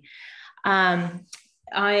verbally.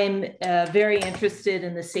 I'm very interested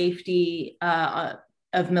in the safety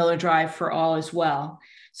of Miller Drive for all as well.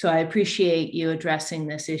 So I appreciate you addressing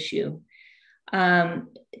this issue.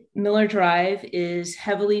 Miller Drive is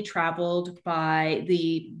heavily traveled by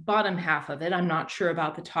the bottom half of it. I'm not sure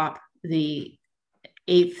about the top, the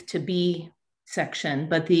 8th to B section,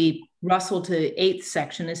 but the Russell to 8th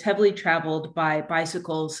section is heavily traveled by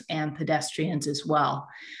bicycles and pedestrians as well.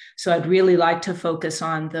 So I'd really like to focus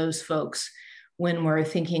on those folks when we're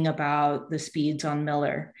thinking about the speeds on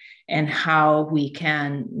Miller and how we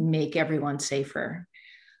can make everyone safer.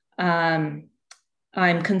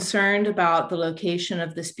 I'm concerned about the location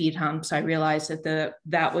of the speed humps. I realize that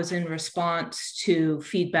that was in response to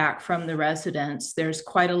feedback from the residents. There's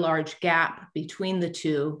quite a large gap between the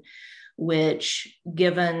two, which,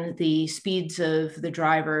 given the speeds of the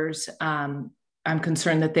drivers, I'm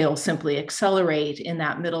concerned that they'll simply accelerate in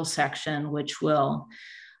that middle section, which will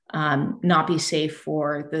not be safe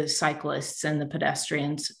for the cyclists and the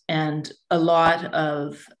pedestrians. And a lot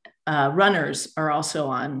of runners are also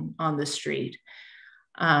on the street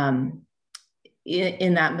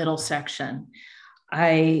in that middle section.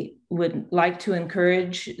 I would like to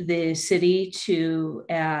encourage the city to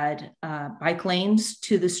add bike lanes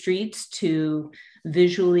to the streets to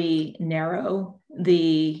visually narrow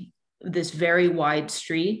this very wide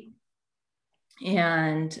street.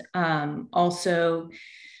 And also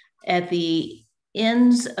at the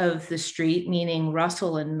ends of the street, meaning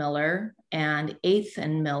Russell and Miller and 8th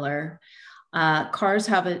and Miller, cars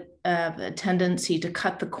have a tendency to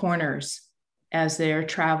cut the corners as they're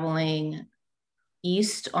traveling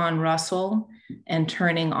east on Russell and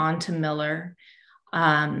turning onto Miller.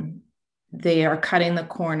 They are cutting the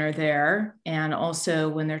corner there. And also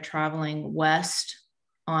when they're traveling west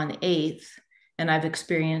on 8th, and I've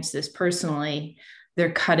experienced this personally,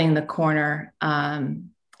 they're cutting the corner.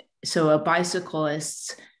 So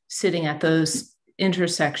bicyclists sitting at those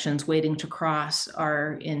intersections waiting to cross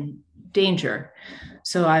are in danger.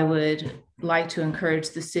 So I would like to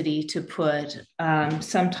encourage the city to put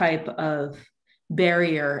some type of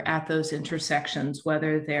barrier at those intersections,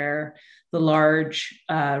 whether they're the large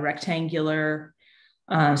rectangular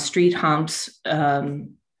street humps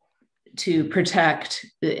to protect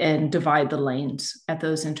and divide the lanes at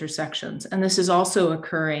those intersections. And this is also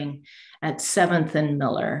occurring at 7th and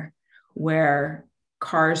Miller, where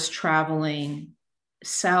cars traveling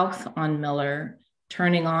south on Miller,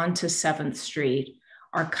 turning on to 7th Street,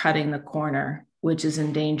 are cutting the corner, which is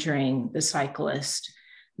endangering the cyclist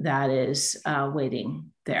that is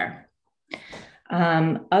waiting there.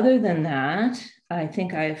 Other than that, I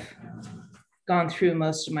think I've gone through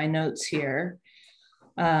most of my notes here.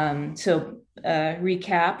 Recap: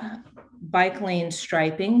 bike lane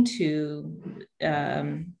striping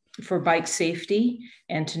for bike safety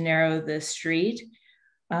and to narrow the street.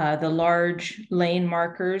 The large lane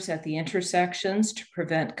markers at the intersections to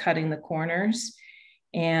prevent cutting the corners,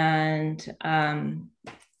 and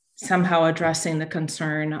somehow addressing the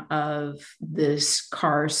concern of this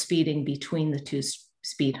car speeding between the two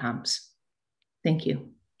speed humps. Thank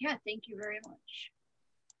you. Yeah, thank you very much.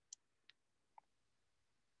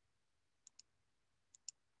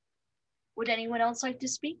 Would anyone else like to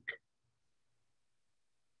speak?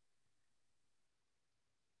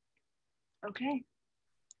 Okay,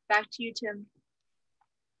 back to you, Tim.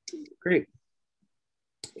 Great.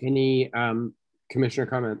 Any commissioner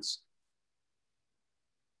comments?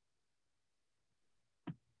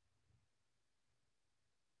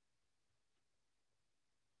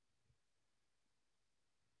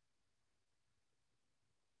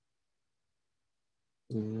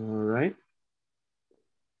 All right.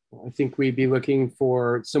 I think we'd be looking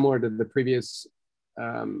for, similar to the previous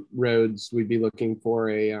roads, we'd be looking for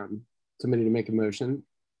a somebody to make a motion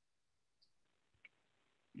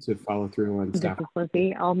to follow through on staff. This is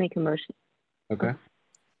Lizzie. I'll make a motion. Okay.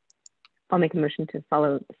 I'll make a motion to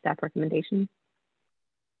follow staff recommendation.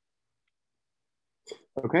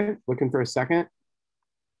 Okay, looking for a second.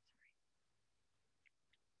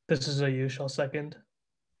 This is Ayush. I'll second.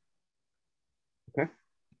 Okay.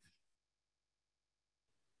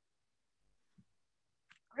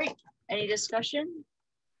 Great. Any discussion?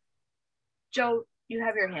 Joe, you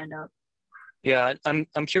have your hand up. Yeah, I'm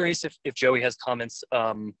curious if Joey has comments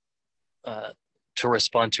to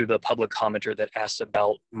respond to the public commenter that asked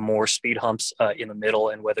about more speed humps in the middle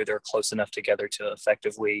and whether they're close enough together to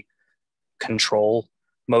effectively control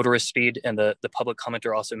motorist speed. And the public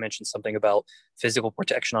commenter also mentioned something about physical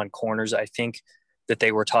protection on corners. I think that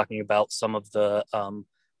they were talking about some of the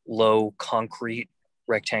low concrete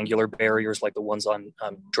rectangular barriers like the ones on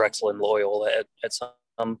Drexel and Loyola at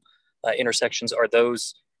some intersections. Are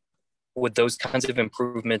those would those kinds of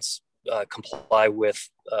improvements comply with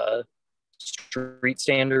street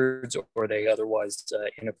standards, or are they otherwise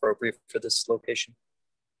inappropriate for this location?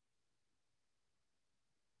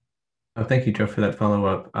 Oh, thank you, Joe, for that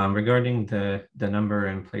follow-up. Regarding the number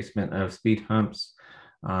and placement of speed humps,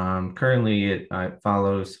 currently it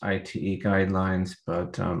follows ITE guidelines,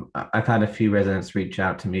 but I've had a few residents reach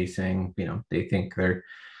out to me saying, they think there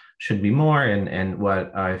should be more, and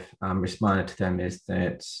what I've responded to them is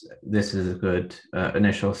that this is a good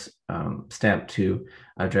initial step to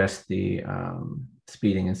address the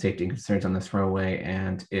speeding and safety concerns on this roadway,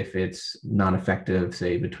 and if it's not effective,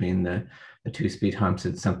 say between the two speed humps,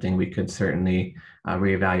 it's something we could certainly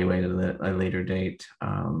reevaluate at a later date.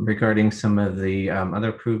 Regarding some of the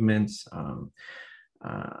other improvements,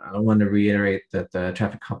 I want to reiterate that the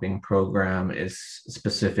traffic calming program is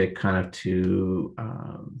specific kind of to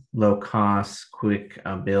low cost, quick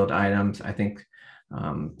build items. I think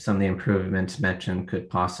some of the improvements mentioned could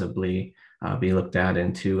possibly be looked at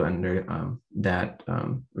into under that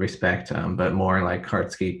respect, but more like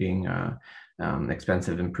hardscaping,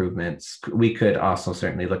 expensive improvements we could also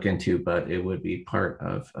certainly look into, but it would be part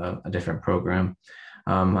of a different program.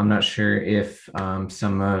 I'm not sure if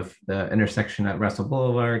some of the intersection at Russell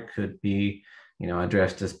Boulevard could be,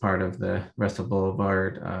 addressed as part of the Russell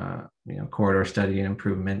Boulevard, corridor study and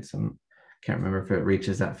improvements. I can't remember if it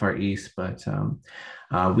reaches that far east, but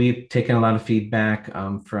we've taken a lot of feedback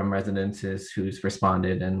from residents who's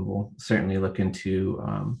responded, and we'll certainly look into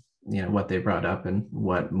what they brought up and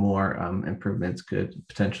what more improvements could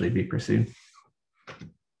potentially be pursued.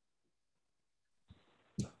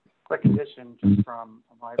 Quick addition just from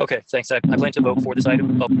Okay, thanks. I plan to vote for this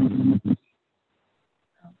item.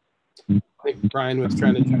 I think Brian was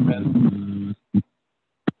trying to jump in.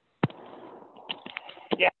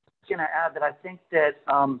 Yeah, I was going to add that I think that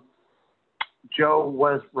Joe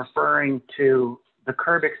was referring to the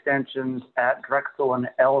curb extensions at Drexel and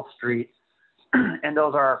L Street, and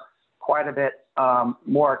those are quite a bit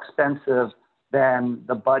more expensive than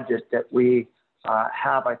the budget that we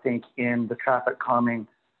have, I think, in the traffic calming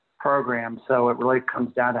program. So it really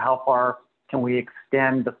comes down to how far can we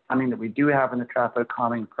extend the funding that we do have in the traffic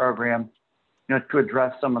calming program, to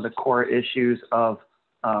address some of the core issues of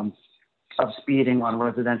speeding on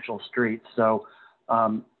residential streets. So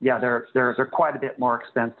yeah, they're quite a bit more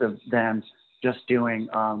expensive than just doing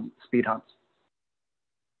speed humps.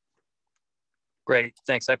 Great,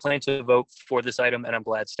 thanks. I plan to vote for this item, and I'm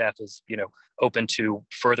glad staff is, open to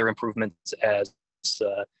further improvements as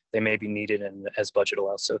they may be needed and as budget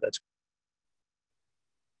allows. So that's.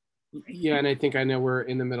 Yeah, and I know we're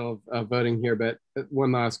in the middle of voting here, but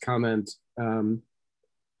one last comment.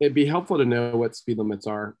 It'd be helpful to know what speed limits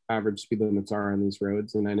are, average speed limits are on these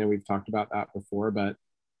roads. And I know we've talked about that before, but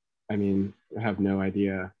I mean, I have no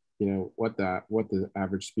idea, what the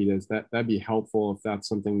average speed is. That'd be helpful if that's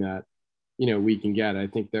something that, we can get. I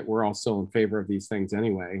think that we're all still in favor of these things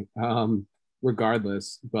anyway,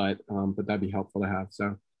 regardless, but that'd be helpful to have.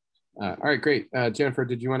 So, all right, great. Jennifer,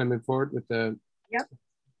 did you want to move forward with the? Yep.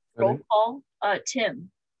 Roll call. Tim.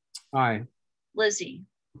 Aye. Lizzie.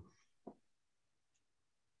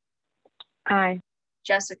 Aye.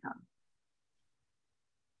 Jessica.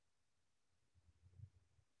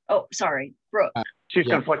 Oh, sorry, Brooke. She's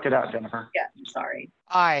conflicted out, Jennifer. Yeah, I'm sorry.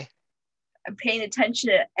 Aye. I'm paying attention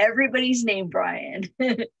to everybody's name, Brian.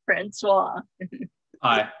 Francois.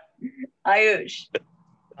 Aye. Ayush.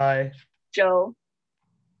 Aye. Joe.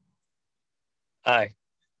 Aye.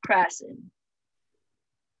 Krasson.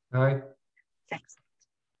 Aye. Excellent.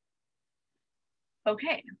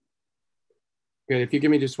 Okay. Good. If you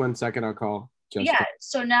give me just 1 second, I'll call Jessica. Yeah.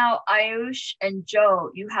 So now Ayush and Joe,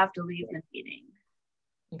 you have to leave the meeting.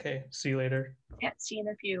 Okay. See you later. Yeah. See you in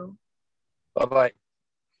a few. Bye-bye.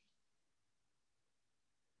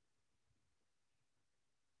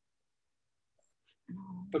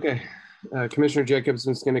 Okay. Commissioner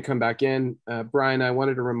Jacobson's going to come back in. Brian, I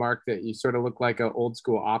wanted to remark that you sort of look like an old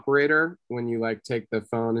school operator when you take the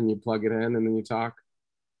phone and you plug it in and then you talk.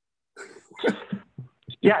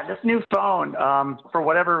 Yeah, this new phone, for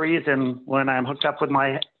whatever reason, when I'm hooked up with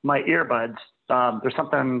my earbuds, there's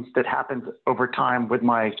something that happens over time with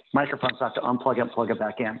my microphone, so I have to unplug it and plug it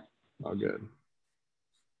back in. Oh, good.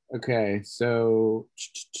 Okay, so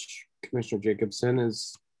Commissioner Jacobson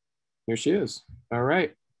here she is. All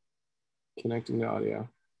right. Connecting to audio.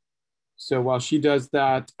 So while she does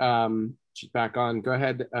that, she's back on. Go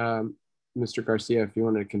ahead, Mr. Garcia, if you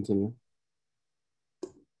want to continue.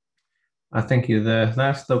 Thank you. The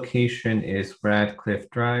last location is Radcliffe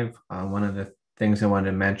Drive. One of the things I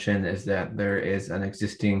wanted to mention is that there is an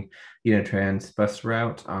existing Unitrans bus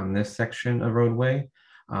route on this section of roadway.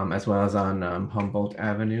 as well as on Humboldt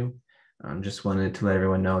Avenue. Just wanted to let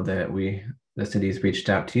everyone know that the city's reached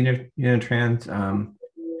out to Unitrans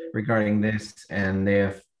regarding this, and they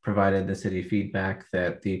have provided the city feedback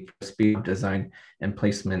that the speed design and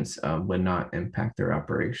placements would not impact their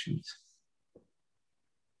operations.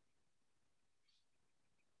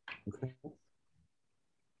 Okay.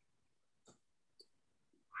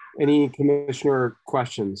 Any commissioner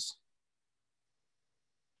questions?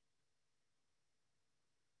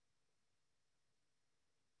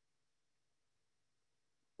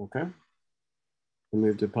 Okay. We'll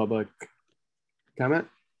move to public comment.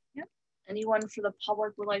 Yep. Anyone for the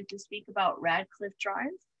public would like to speak about Radcliffe Drive?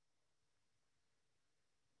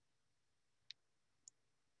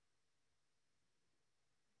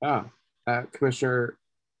 Commissioner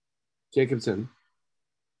Jacobson.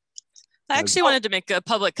 I actually wanted to make a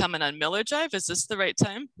public comment on Miller Drive. Is this the right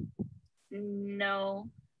time? No,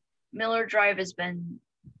 Miller Drive has been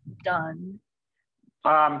done.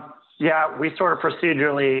 Yeah, we sort of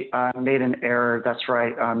procedurally made an error. That's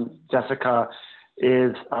right. Jessica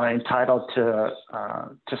is entitled to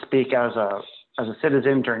speak as a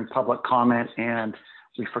citizen during public comment, and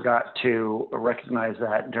we forgot to recognize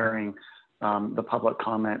that during the public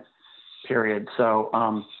comment period.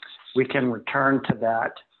 So we can return to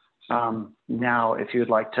that now if you'd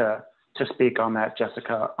like to speak on that,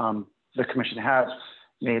 Jessica. The commission has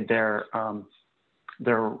made their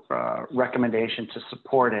recommendation to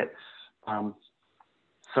support it.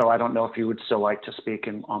 So I don't know if you would still like to speak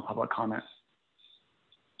on public comment.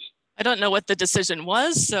 I don't know what the decision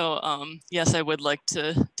was, so yes, I would like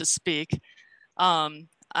to speak.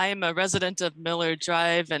 I am a resident of Miller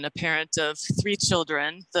Drive and a parent of 3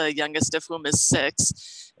 children, the youngest of whom is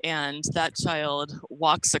 6. And that child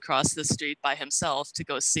walks across the street by himself to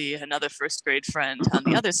go see another first grade friend on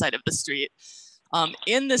the other side of the street.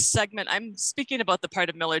 In this segment, I'm speaking about the part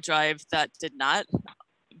of Miller Drive that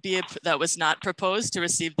was not proposed to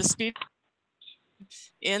receive the speed.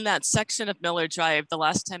 In that section of Miller Drive, the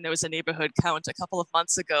last time there was a neighborhood count a couple of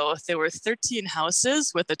months ago, there were 13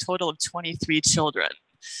 houses with a total of 23 children.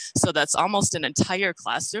 So that's almost an entire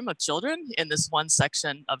classroom of children in this one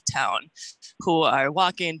section of town who are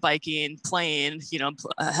walking, biking, playing,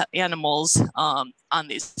 animals on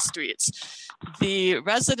these streets. The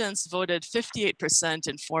residents voted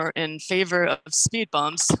 58% in favor of speed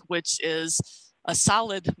bumps, which is a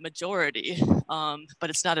solid majority, but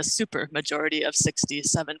it's not a super majority of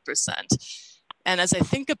 67%. And as I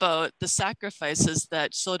think about the sacrifices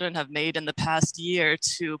that children have made in the past year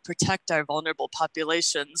to protect our vulnerable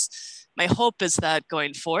populations, my hope is that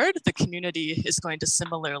going forward, the community is going to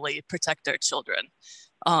similarly protect our children.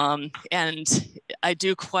 And I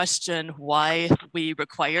do question why we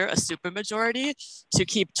require a supermajority to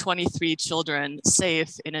keep 23 children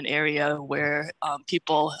safe in an area where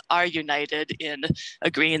people are united in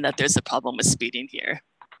agreeing that there's a problem with speeding here.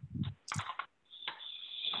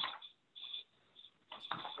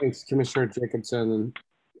 Thanks, Commissioner Jacobson.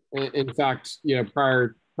 In fact,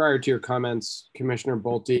 prior to your comments, Commissioner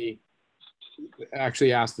Bolte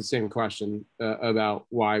actually asked the same question about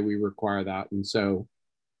why we require that, and so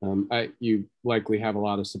you likely have a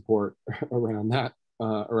lot of support around that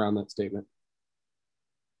statement.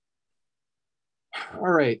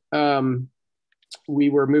 All right, we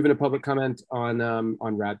were moving to public comment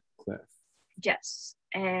on Radcliffe. Yes,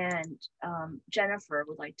 and Jennifer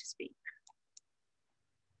would like to speak.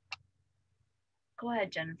 Go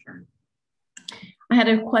ahead, Jennifer. I had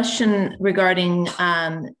a question regarding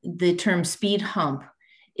the term speed hump.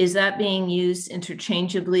 Is that being used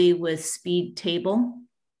interchangeably with speed table?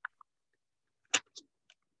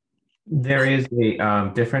 There is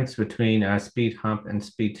a difference between a speed hump and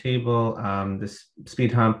speed table. This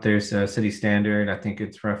speed hump, there's a city standard. I think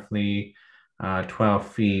it's roughly 12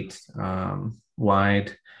 feet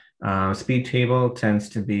wide. Speed table tends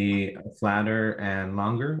to be flatter and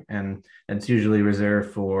longer, and it's usually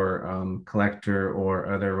reserved for collector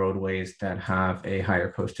or other roadways that have a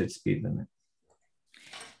higher posted speed limit.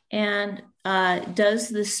 And does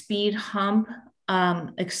the speed hump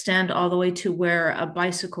extend all the way to where a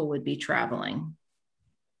bicycle would be traveling?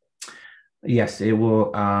 Yes, it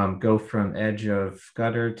will go from edge of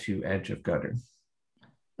gutter to edge of gutter.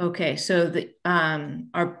 Okay, so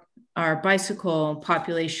our bicycle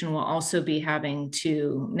population will also be having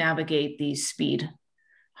to navigate these speed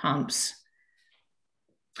humps,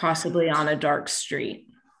 possibly on a dark street.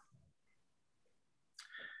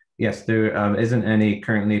 Yes, there isn't any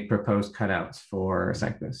currently proposed cutouts for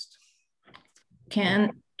cyclists.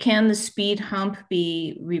 Can the speed hump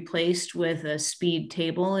be replaced with a speed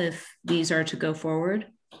table if these are to go forward?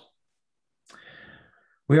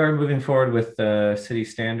 We are moving forward with the city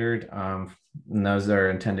standard. And those are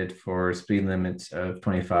intended for speed limits of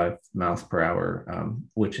 25 miles per hour,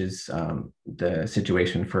 which is the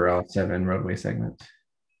situation for all 7 roadway segments.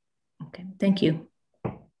 Okay, thank you.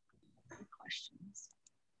 Questions?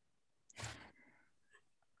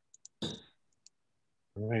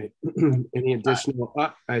 All right. Any additional?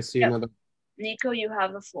 I see another. Nico, you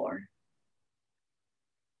have the floor.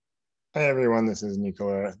 Hi everyone, this is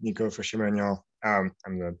Nico Fushimanian. I'm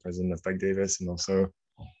the president of Bike Davis and also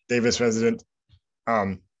Davis resident.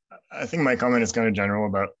 I think my comment is kind of general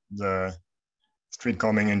about the street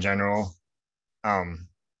calming in general. I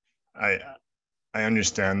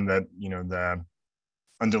understand that, you know, the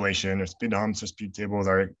undulation or speed humps or speed tables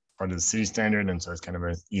are part of the city standard, and so it's kind of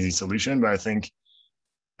an easy solution. But I think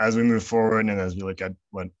as we move forward and as we look at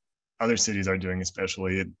what other cities are doing,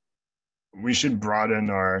 especially, we should broaden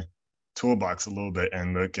our toolbox a little bit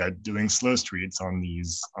and look at doing slow streets on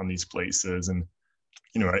these places. And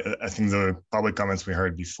you know, I think the public comments we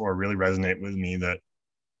heard before really resonate with me, that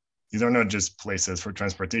these are not just places for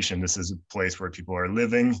transportation. This is a place where people are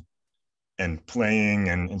living and playing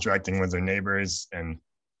and interacting with their neighbors. And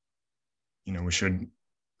you know, we should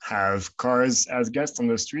have cars as guests on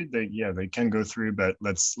the street. They can go through, but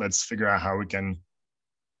let's figure out how we can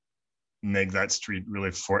make that street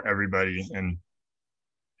really for everybody. And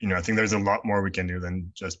you know, I think there's a lot more we can do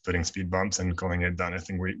than just putting speed bumps and calling it done. I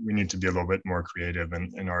think we need to be a little bit more creative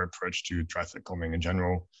in our approach to traffic calming in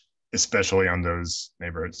general, especially on those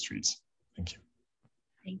neighborhood streets. Thank you.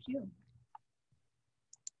 Thank you.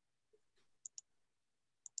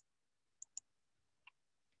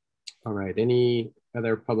 All right, any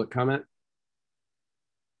other public comment?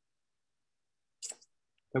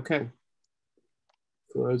 Okay.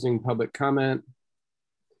 Closing public comment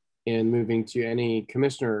and moving to any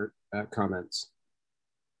commissioner comments.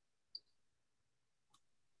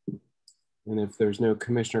 And if there's no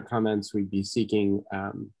commissioner comments, we'd be seeking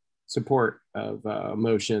support of a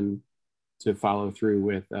motion to follow through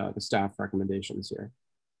with the staff recommendations here.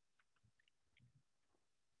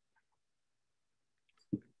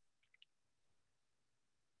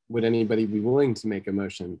 Would anybody be willing to make a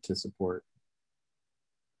motion to support?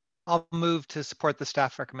 I'll move to support the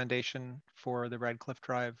staff recommendation for the Radcliffe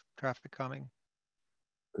Drive traffic calming.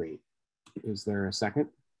 Great. Is there a second?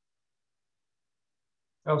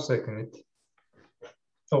 I'll second it.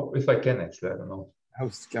 Oh, if I can actually, I don't know. I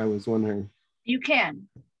was wondering. You can,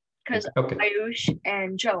 because okay. Ayush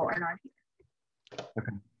and Joe are not here.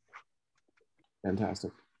 Okay.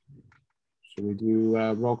 Fantastic. Should we do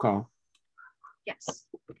roll call? Yes.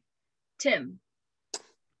 Tim.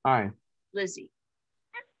 Aye. Lizzie.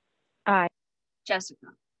 Aye. Jessica.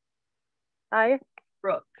 Aye.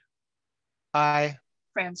 Brooke. Aye.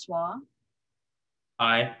 Francois.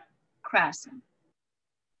 Aye. Krasson.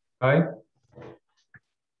 Aye.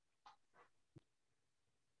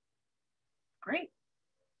 Great.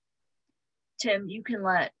 Tim, you can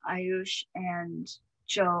let Ayush and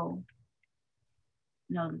Joe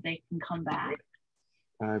know that they can come back.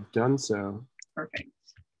 I've done so. Perfect.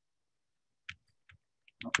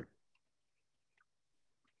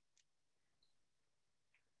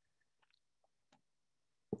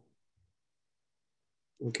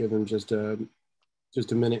 We'll give them just a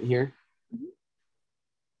minute here.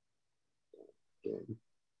 Okay.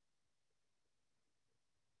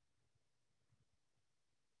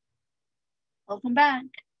 Welcome back.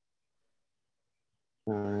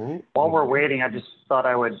 All right. While we're waiting, I just thought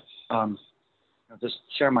I would just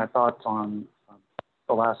share my thoughts on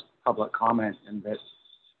the last public comment, and that,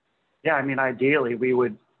 yeah, I mean, ideally we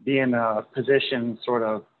would be in a position sort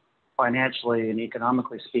of financially and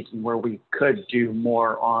economically speaking where we could do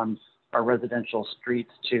more on our residential streets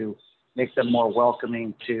to make them more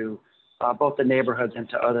welcoming to both the neighborhoods and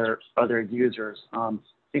to other users. I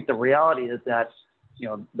think the reality is that, you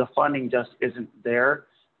know, the funding just isn't there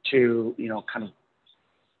to, you know, kind of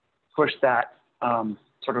push that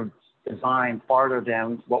sort of design farther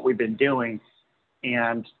than what we've been doing.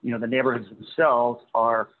 And, you know, the neighborhoods themselves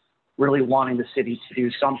are really wanting the city to do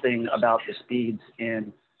something about the speeds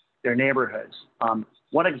in their neighborhoods.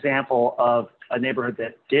 One example of a neighborhood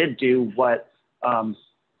that did do what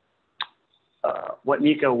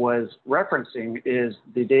Nico was referencing is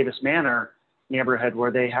the Davis Manor neighborhood,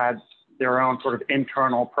 where they had their own sort of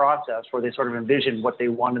internal process where they sort of envisioned what they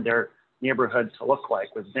wanted their neighborhood to look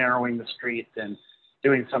like, with narrowing the streets and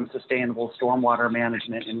doing some sustainable stormwater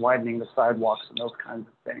management and widening the sidewalks and those kinds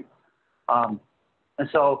of things. And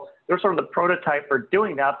so they're sort of the prototype for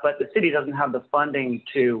doing that, but the city doesn't have the funding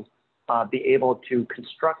to be able to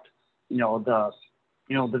construct, you know,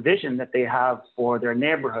 you know, the vision that they have for their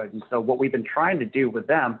neighborhood. And so what we've been trying to do with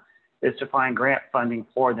them is to find grant funding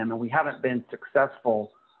for them. And we haven't been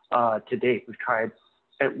successful to date. We've tried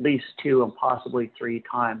at least 2 and possibly 3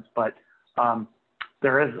 times, but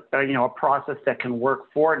there is you know, a process that can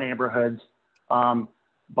work for neighborhoods.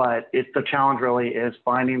 But the challenge really is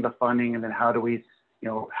finding the funding, and then how do we, you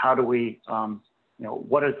know,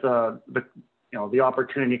 what is the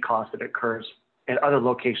opportunity cost that occurs at other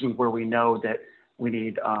locations where we know that we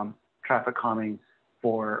need traffic calming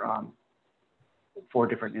for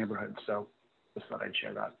different neighborhoods. So just thought I'd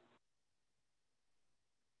share that.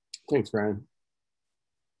 Thanks, Brian.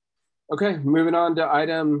 Okay, moving on to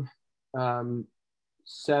item 7C,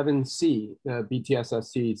 the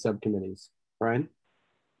BTSSC subcommittees. Brian?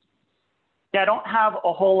 Yeah, I don't have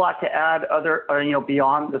a whole lot to add other, you know,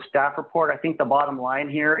 beyond the staff report. I think the bottom line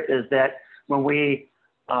here is that when we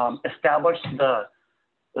established the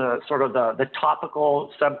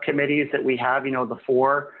topical subcommittees that we have, you know, the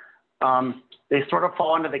 4, they sort of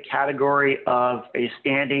fall into the category of a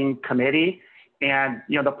standing committee. And,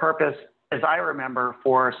 you know, the purpose, as I remember,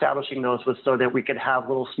 for establishing those was so that we could have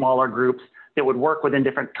little smaller groups that would work within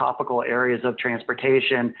different topical areas of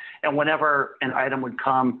transportation. And whenever an item would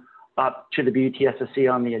come up to the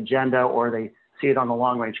BTSSC on the agenda, or they see it on the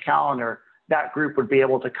long range calendar, that group would be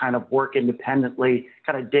able to kind of work independently,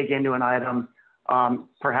 kind of dig into an item,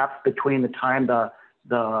 perhaps between the time the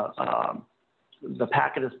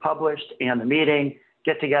packet is published and the meeting,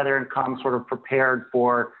 get together and come sort of prepared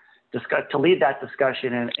for to lead that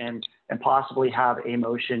discussion and possibly have a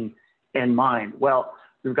motion in mind. Well,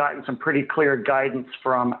 we've gotten some pretty clear guidance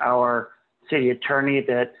from our city attorney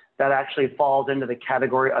that actually falls into the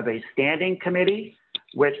category of a standing committee,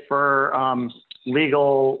 which for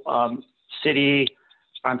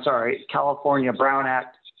California Brown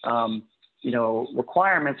Act, you know,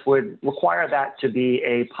 requirements would require that to be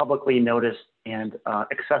a publicly noticed and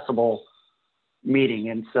accessible meeting.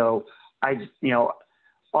 And so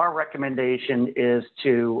our recommendation is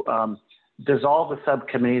to dissolve the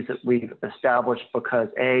subcommittees that we've established, because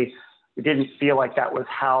A, we didn't feel like that was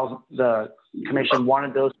how the commission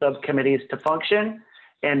wanted those subcommittees to function,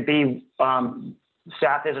 and B,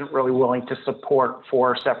 staff isn't really willing to support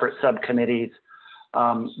 4 separate subcommittees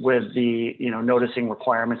with the, you know, noticing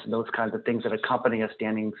requirements and those kinds of things that accompany a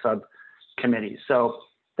standing subcommittee. So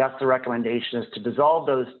that's the recommendation, is to dissolve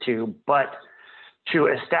those 2, but to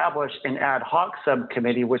establish an ad hoc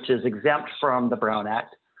subcommittee, which is exempt from the Brown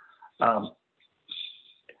Act,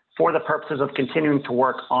 for the purposes of continuing to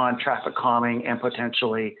work on traffic calming and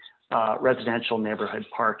potentially residential neighborhood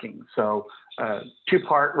parking. So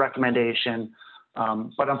 2-part recommendation,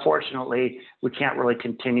 but unfortunately, we can't really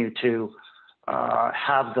continue to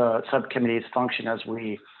have the subcommittees function as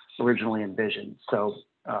we originally envisioned. So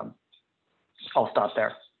I'll stop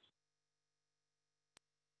there.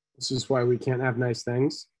 This is why we can't have nice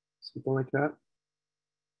things, something like that?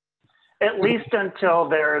 At least until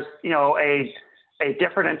there's, you know, a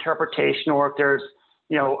different interpretation, or if there's,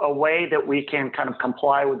 you know, a way that we can kind of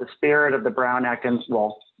comply with the spirit of the Brown Act and,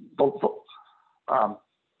 well,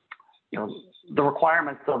 you know, the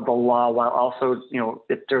requirements of the law, while also, you know,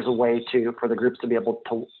 if there's a way for the groups to be able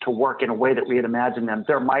to work in a way that we had imagined them.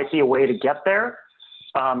 There might be a way to get there.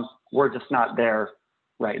 We're just not there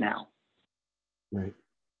right now. Right.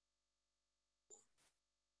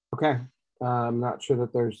 Okay. I'm not sure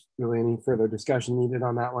that there's really any further discussion needed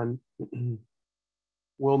on that one.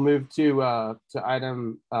 We'll move to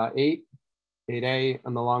item 8A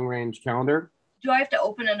on the long range calendar. Do I have to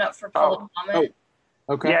open it up for public comment?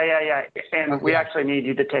 Oh, okay. Yeah. And we actually need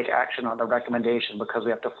you to take action on the recommendation because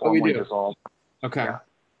we have to formally dissolve. Okay. Yeah.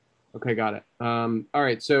 Okay, got it. All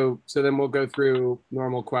right, so then we'll go through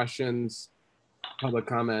normal questions, public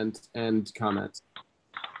comment, and comments.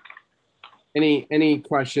 Any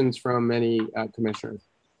questions from any commissioners?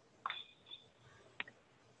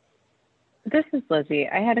 This is Lizzie.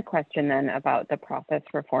 I had a question then about the process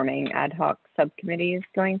for forming ad hoc subcommittees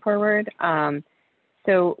going forward.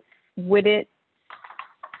 So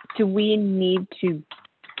do we need to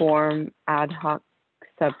form ad hoc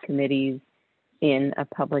subcommittees in a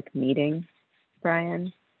public meeting,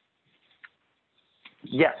 Brian?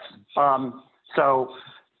 Yes. So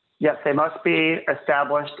yes, they must be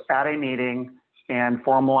established at a meeting and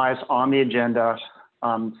formalized on the agenda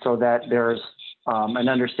so that there's an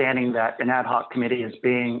understanding that an ad hoc committee is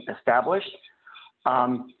being established.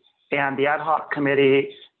 And the ad hoc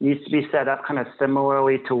committee needs to be set up kind of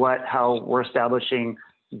similarly to how we're establishing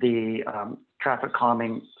the traffic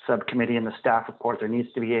calming subcommittee in the staff report. There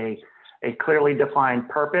needs to be a clearly defined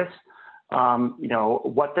purpose,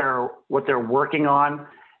 what they're working on,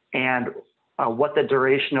 and what the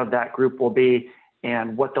duration of that group will be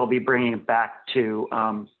and what they'll be bringing back to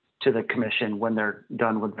the commission when they're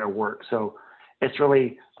done with their work. So it's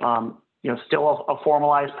really, still a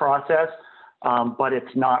formalized process, but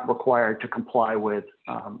it's not required to comply with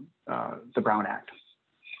the Brown Act.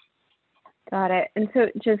 Got it. And so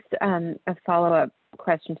just a follow-up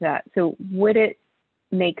question to that. So would it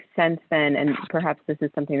make sense then, and perhaps this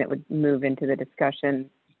is something that would move into the discussion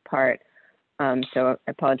part, so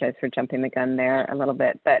I apologize for jumping the gun there a little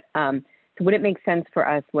bit, but so would it make sense for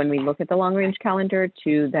us when we look at the long range calendar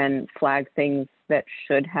to then flag things that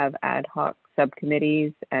should have ad hoc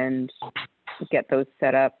subcommittees and get those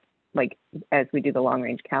set up like as we do the long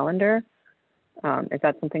range calendar? Is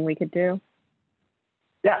that something we could do?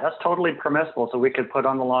 Yeah, that's totally permissible. So we could put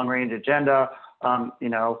on the long range agenda,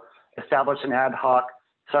 establish an ad hoc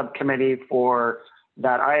subcommittee for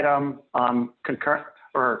that item, concurrent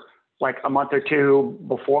or like a month or two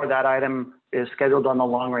before that item is scheduled on the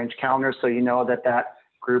long range calendar. So you know that that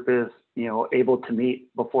group is, able to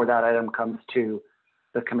meet before that item comes to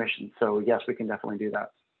the commission. So yes, we can definitely do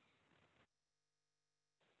that.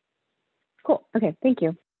 Cool. Okay. Thank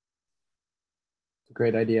you.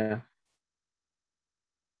 Great idea.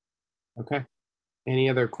 Okay. Any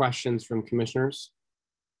other questions from commissioners?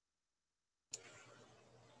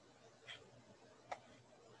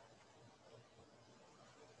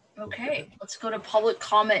 Okay, let's go to public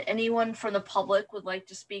comment. Anyone from the public would like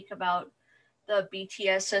to speak about the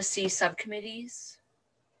BTSSC subcommittees?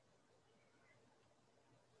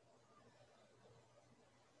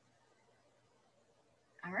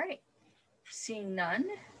 All right, seeing none,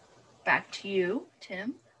 back to you,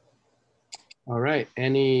 Tim. All right,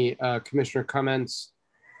 any commissioner comments?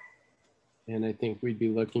 And I think we'd be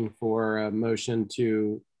looking for a motion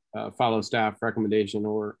to follow staff recommendation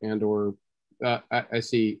or I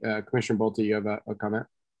see Commissioner Bolte, you have a comment?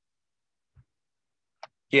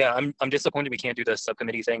 Yeah, I'm disappointed we can't do the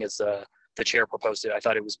subcommittee thing as the chair proposed it. I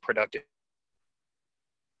thought it was productive.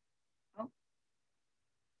 Oh.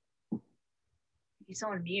 He's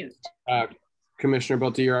on mute. Commissioner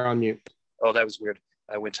Bolte, you're on mute. Oh, that was weird.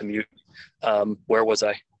 I went to mute. Where was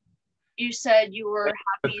I? You said you were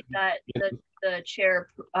happy that the chair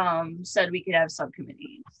said we could have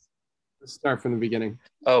subcommittees. Let's start from the beginning.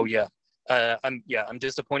 Oh yeah. I'm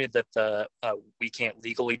disappointed that we can't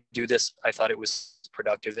legally do this. I thought it was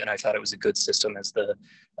productive and I thought it was a good system as the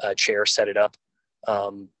chair set it up.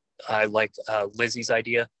 I liked Lizzie's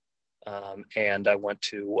idea and I want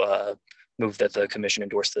to move that the commission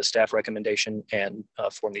endorse the staff recommendation and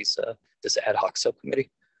form this ad hoc subcommittee.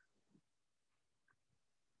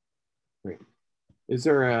 Great. Is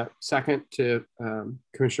there a second to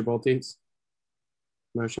Commissioner Bolte's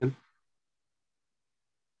motion?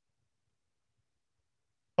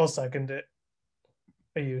 I'll second it.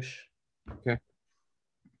 Ayush. Okay.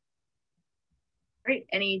 Great.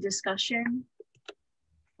 Any discussion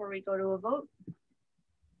before we go to a vote?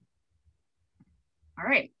 All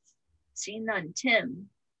right. Seeing none. Tim.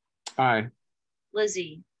 Aye.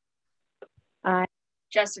 Lizzie. Aye.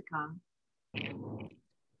 Jessica.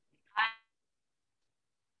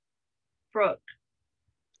 Brooke.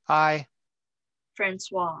 Aye.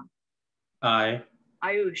 Francois. Aye.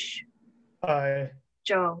 Ayush. Aye.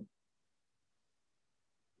 Joe.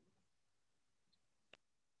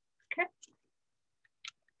 Okay.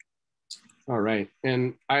 All right.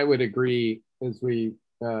 And I would agree as we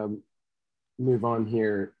move on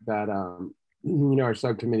here that, our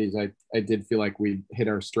subcommittees, I did feel like we hit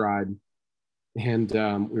our stride and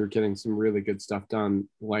we were getting some really good stuff done.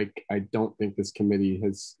 Like I don't think this committee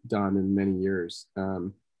has done in many years.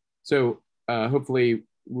 So hopefully,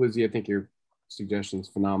 Lizzie, I think your suggestion is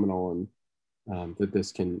phenomenal and that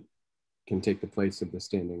this can take the place of the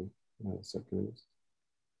standing subcommittees.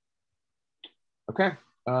 Okay,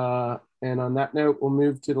 and on that note, we'll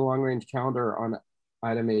move to the long range calendar on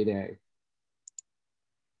item 8A.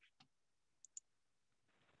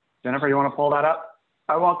 Jennifer, you want to pull that up?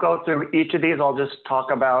 I won't go through each of these. I'll just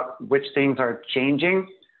talk about which things are changing.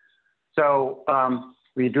 So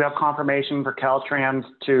we do have confirmation for Caltrans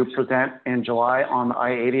to present in July on the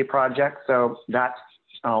I-80 project. So that's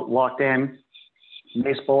locked in.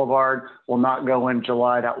 Mace Boulevard will not go in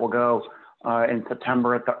July. That will go in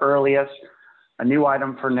September at the earliest. A new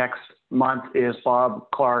item for next month is Bob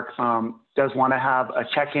Clark does want to have a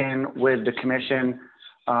check-in with the commission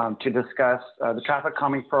to discuss the traffic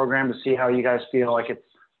calming program to see how you guys feel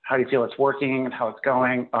how you feel it's working and how it's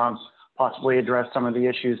going, possibly address some of the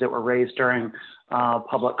issues that were raised during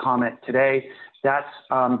public comment today. That's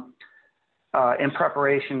in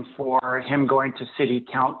preparation for him going to city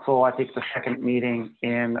council. I think the second meeting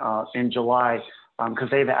in July because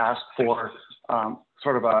they've asked for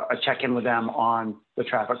sort of a check-in with them on the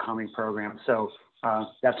traffic calming program. So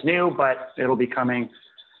that's new, but it'll be coming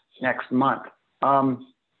next month.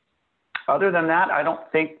 Other than that, I don't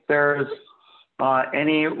think there's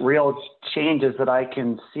any real changes that I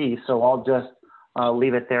can see. So I'll just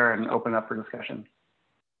leave it there and open up for discussion.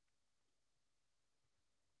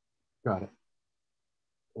 Got it.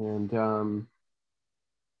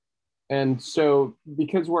 And so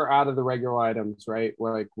because we're out of the regular items, right?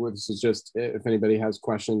 Like this is just, if anybody has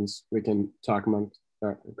questions, we can talk amongst.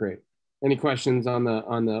 Great. Any questions on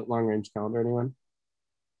the long range calendar, anyone?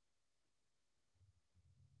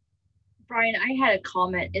 Brian, I had a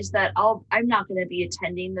comment, is that I'm not going to be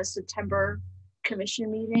attending the September commission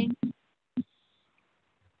meeting.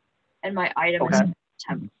 And my item is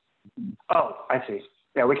September. Oh, I see.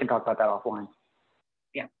 Yeah, we can talk about that offline.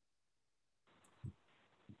 Yeah.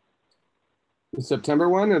 The September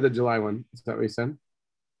one or the July one? Is that what you said?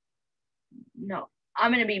 No,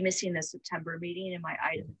 I'm going to be missing the September meeting and my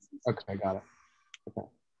items. Okay, got it. Okay.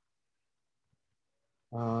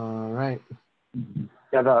 All right.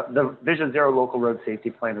 Yeah, the Vision Zero local road safety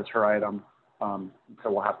plan is her item. So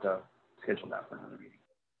we'll have to schedule that for another meeting.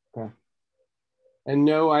 Okay. And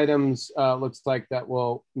no items looks like that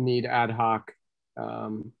will need ad hoc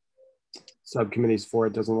subcommittees for.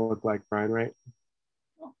 It doesn't look like, Brian, right?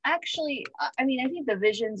 Actually, I mean, I think the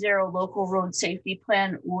Vision Zero local road safety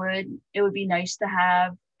plan it would be nice to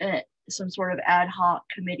have some sort of ad hoc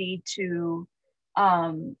committee to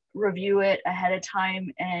review it ahead of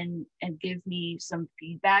time and give me some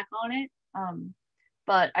feedback on it.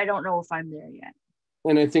 But I don't know if I'm there yet.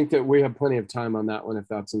 And I think that we have plenty of time on that one if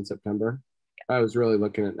that's in September. I was really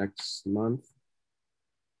looking at next month.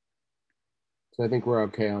 So I think we're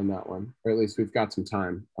okay on that one, or at least we've got some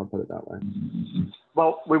time. I'll put it that way.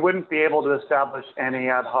 Well, we wouldn't be able to establish any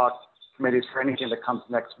ad hoc committees for anything that comes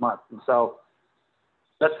next month. And so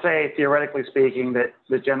let's say, theoretically speaking, that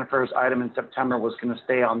Jennifer's item in September was going to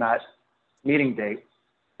stay on that meeting date,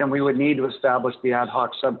 then we would need to establish the ad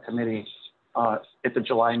hoc subcommittee at the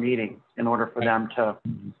July meeting in order for them to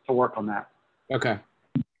work on that. Okay,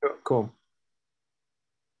 cool.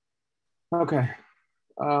 Okay.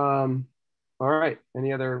 All right.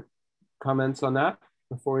 Any other comments on that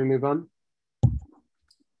before we move on?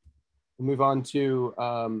 We'll move on to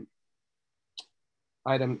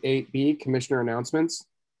item 8B, Commissioner announcements.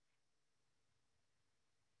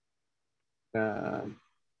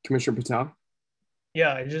 Commissioner Patel.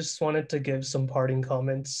 Yeah, I just wanted to give some parting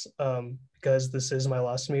comments because this is my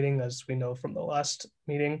last meeting, as we know from the last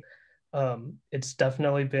meeting. It's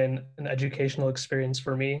definitely been an educational experience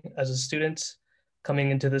for me as a student.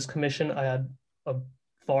 Coming into this commission, I had a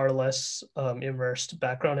far less immersed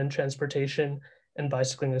background in transportation and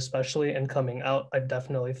bicycling especially, and coming out, I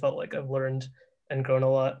definitely felt like I've learned and grown a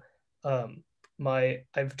lot.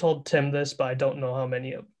 I've told Tim this, but I don't know how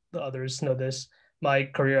many of the others know this. My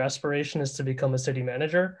career aspiration is to become a city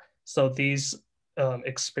manager. So these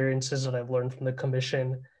experiences that I've learned from the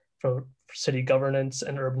commission for city governance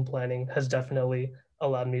and urban planning has definitely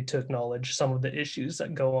allowed me to acknowledge some of the issues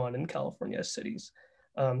that go on in California cities.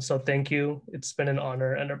 So thank you. It's been an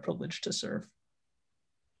honor and a privilege to serve.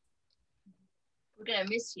 We're gonna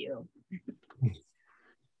miss you.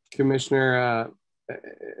 Commissioner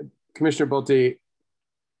Bolte,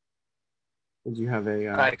 did you have a...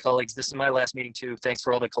 Hi, colleagues. This is my last meeting too. Thanks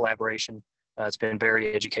for all the collaboration. It's been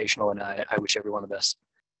very educational, and I wish everyone the best.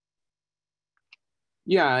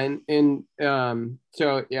 Yeah, and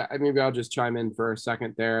so yeah, maybe I'll just chime in for a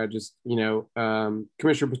second there. Just,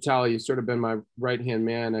 Commissioner Patel, you've sort of been my right-hand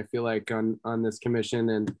man, I feel like, on this commission,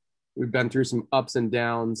 and we've been through some ups and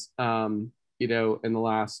downs, in the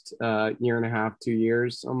last year and a half, 2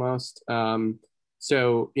 years almost.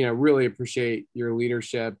 So, really appreciate your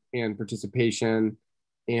leadership and participation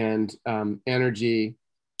and energy.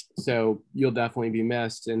 So you'll definitely be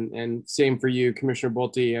missed. And same for you, Commissioner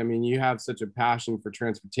Bolte. I mean, you have such a passion for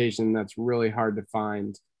transportation that's really hard to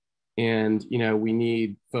find. And, we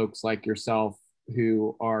need folks like yourself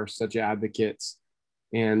who are such advocates.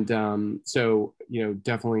 And so,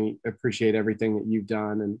 definitely appreciate everything that you've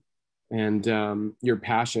done and your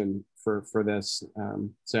passion for this.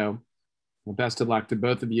 So best of luck to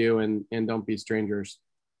both of you, and don't be strangers.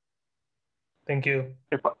 Thank you.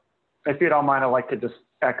 If you don't mind, I'd like to just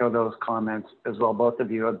echo those comments as well. Both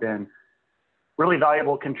of you have been really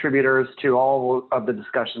valuable contributors to all of the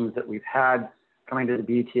discussions that we've had coming to the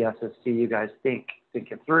BTSSC. You guys think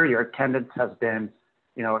it through. Your attendance has been,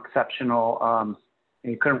 exceptional.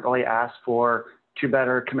 You couldn't really ask for two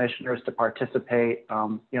better commissioners to participate.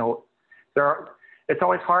 It's it's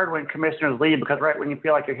always hard when commissioners leave, because right when you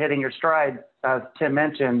feel like you're hitting your stride, as Tim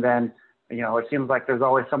mentioned, then it seems like there's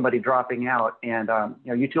always somebody dropping out, and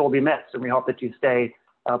you two will be missed, and we hope that you stay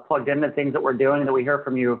plugged into things that we're doing, and that we hear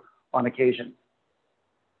from you on occasion.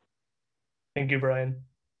 Thank you, Brian.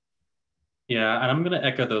 Yeah, and I'm gonna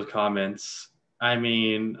echo those comments. I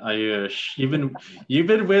mean, Ayush, you've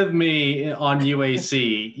been with me on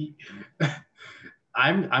UAC.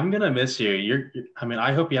 I'm gonna miss you. I mean,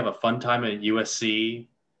 I hope you have a fun time at USC.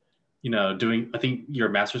 Doing, I think, your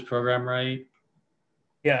master's program, right?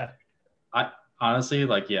 Yeah. I honestly,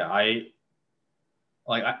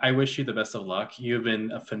 I wish you the best of luck. You've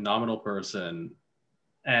been a phenomenal person,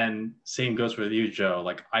 and same goes with you, Joe.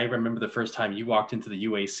 Like, I remember the first time you walked into the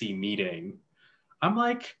UAC meeting, I'm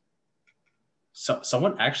like, so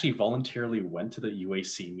someone actually voluntarily went to the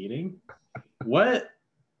UAC meeting? What?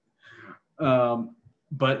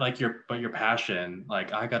 But your passion,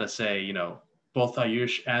 like, I gotta say, both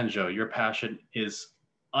Ayush and Joe, your passion is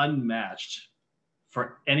unmatched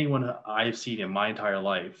for anyone I've seen in my entire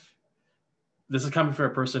life. This is coming from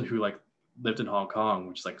a person who lived in Hong Kong,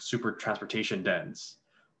 which is super transportation dense.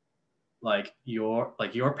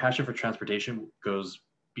 Your passion for transportation goes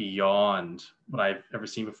beyond what I've ever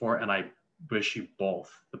seen before, and I wish you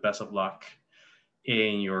both the best of luck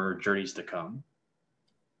in your journeys to come.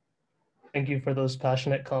 Thank you for those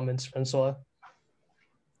passionate comments, Francois.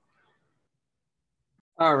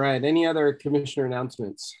 All right, any other commissioner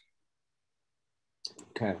announcements?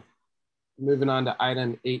 Okay, moving on to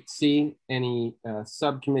item 8C, any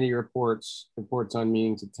subcommittee reports on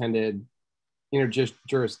meetings attended,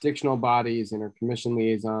 interjurisdictional bodies, intercommission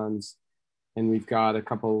liaisons, and we've got a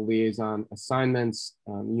couple of liaison assignments,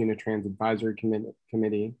 Unitrans Advisory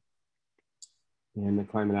Committee, and the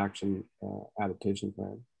Climate Action Adaptation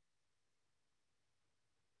Plan.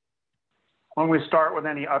 When we start with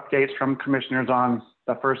any updates from commissioners on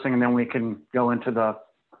the first thing, and then we can go into the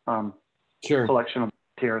selection of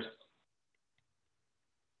tiers.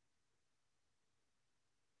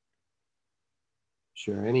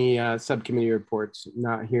 Sure. Any subcommittee reports?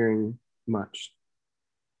 Not hearing much.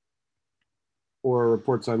 Or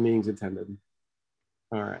reports on meetings attended.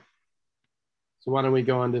 All right. So why don't we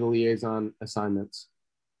go on to the liaison assignments?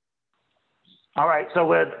 All right. So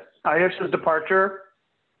with Ayush's departure,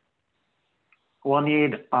 we'll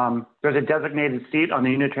need, there's a designated seat on the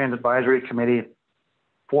Unitrans Advisory Committee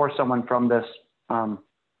for someone from this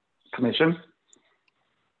commission.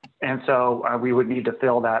 And so we would need to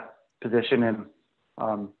fill that position, and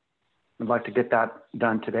I'd like to get that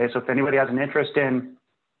done today. So if anybody has an interest in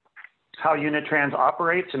how Unitrans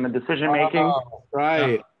operates and the decision making. Oh,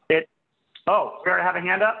 right. Oh, we already have a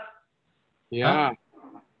hand up? Yeah.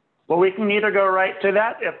 Well, we can either go right to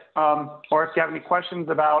that, or if you have any questions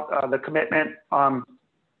about the commitment,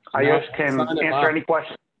 Ayush can answer any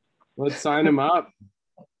questions. Let's sign him up.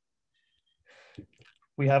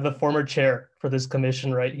 We have the former chair for this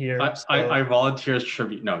commission right here. I volunteer as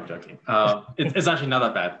tribute. No, I'm joking. It's actually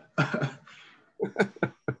not that bad.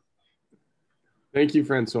 Thank you,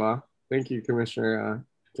 Francois. Thank you, Commissioner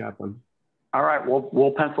Kaplan. All right,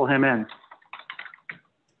 we'll pencil him in.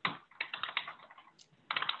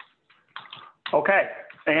 Okay,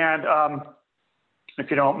 and if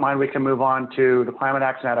you don't mind, we can move on to the Climate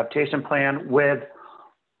Action Adaptation Plan. With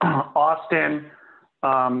Austin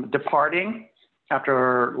departing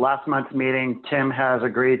after last month's meeting, Tim has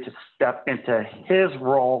agreed to step into his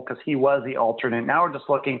role because he was the alternate. Now we're just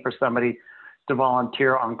looking for somebody to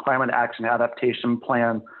volunteer on Climate Action Adaptation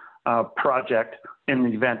Plan project in the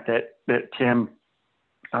event that Tim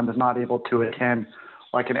is not able to attend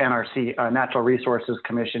like an NRC, Natural Resources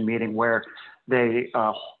Commission meeting where they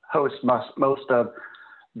host most of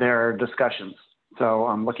their discussions. So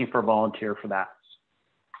I'm looking for a volunteer for that.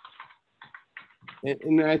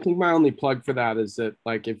 And I think my only plug for that is that,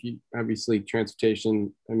 like, if you obviously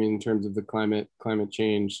transportation, I mean, in terms of the climate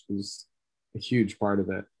change is a huge part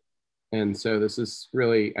of it. And so this is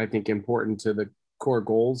really, I think, important to the core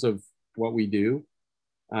goals of what we do.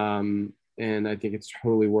 And I think it's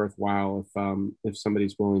totally worthwhile if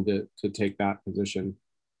somebody's willing to take that position.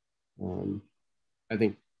 I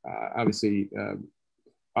think obviously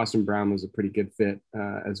Austin Brown was a pretty good fit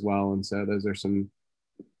as well. And so those are some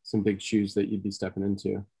big shoes that you'd be stepping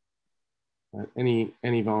into.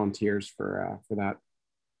 Any volunteers for that?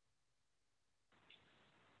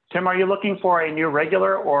 Tim, are you looking for a new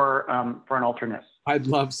regular or for an alternate? I'd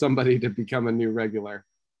love somebody to become a new regular.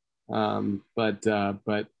 But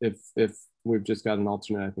if we've just got an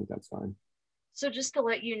alternate, I think that's fine. So just to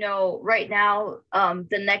let you know, right now,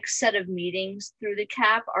 the next set of meetings through the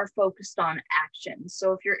CAP are focused on action.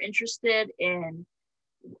 So if you're interested in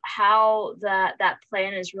how that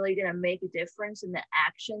plan is really going to make a difference in the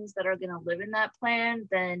actions that are going to live in that plan,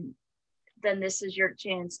 then this is your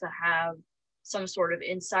chance to have some sort of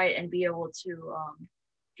insight and be able to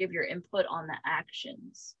give your input on the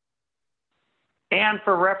actions. And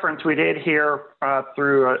for reference, we did hear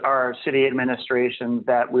through our city administration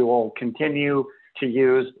that we will continue to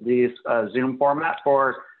use these Zoom format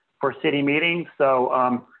for city meetings.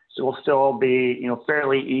 So it will still be,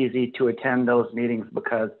 fairly easy to attend those meetings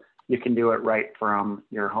because you can do it right from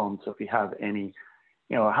your home. So if you have any,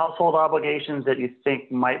 household obligations that you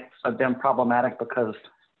think might have been problematic because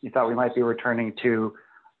you thought we might be returning to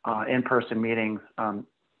in-person meetings,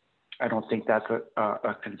 I don't think that's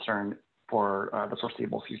a concern for the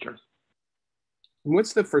foreseeable future. And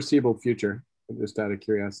what's the foreseeable future, just out of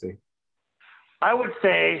curiosity? I would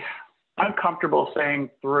say I'm comfortable saying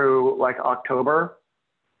through like October.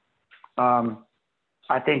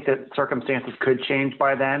 I think that circumstances could change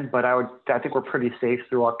by then, but I think we're pretty safe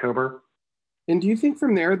through October. And do you think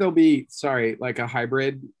from there there'll be, like a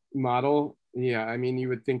hybrid model? Yeah, I mean, you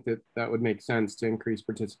would think that would make sense to increase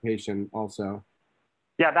participation also.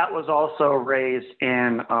 Yeah, that was also raised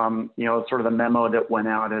in, sort of the memo that went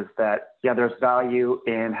out is that, yeah, there's value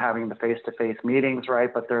in having the face-to-face meetings,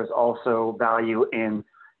 right? But there's also value in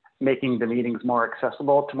making the meetings more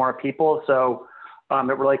accessible to more people. So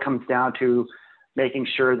it really comes down to making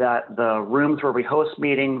sure that the rooms where we host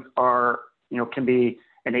meetings are, can be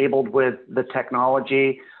enabled with the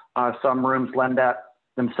technology. Some rooms lend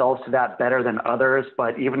themselves to that better than others,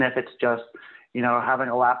 but even if it's just, having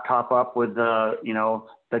a laptop up with the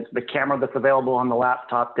camera that's available on the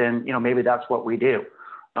laptop, then, maybe that's what we do.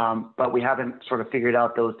 But we haven't sort of figured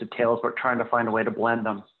out those details. We're trying to find a way to blend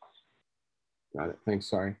them. Got it. Thanks.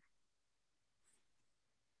 Sorry.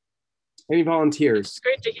 Any volunteers? It's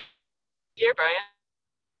great to hear, Brian.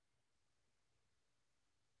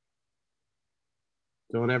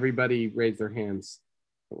 Don't everybody raise their hands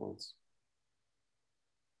at once.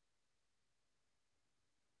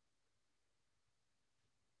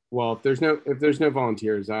 Well, if there's no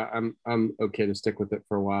volunteers, I'm okay to stick with it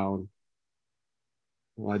for a while,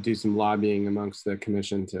 and I'll do some lobbying amongst the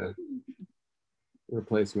commission to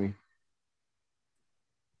replace me.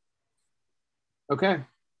 Okay.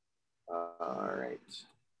 All right.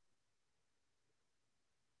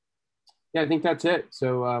 Yeah, I think that's it.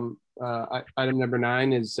 So item number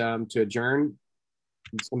 9 is to adjourn.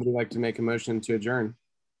 Would somebody like to make a motion to adjourn?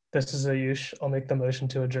 This is Ayush. I'll make the motion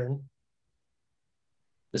to adjourn.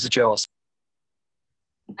 This is Joe.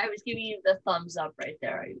 I was giving you the thumbs up right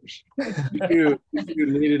there, Ayush. you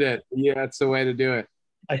needed it. Yeah, that's the way to do it.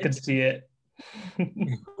 I could see it.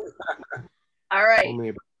 All right.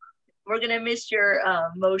 We're going to miss your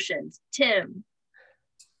motions. Tim.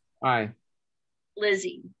 Aye.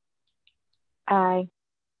 Lizzie. Aye.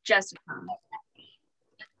 Jessica.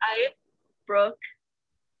 Aye. Brooke.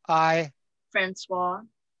 Aye. Francois.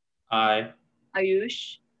 Aye.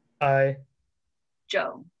 Ayush. Aye.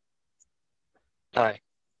 Joe. Aye.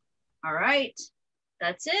 All right.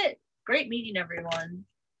 That's it. Great meeting, everyone.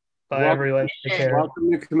 Bye, everyone. Take care. Welcome,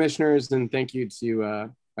 new commissioners, and thank you to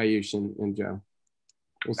Ayush and Joe.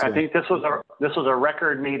 I think this was a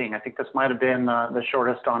record meeting. I think this might have been the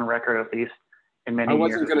shortest on record, at least in many years. I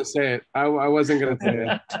wasn't going to say it. I wasn't going to say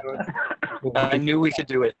it. I knew we could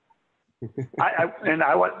do it.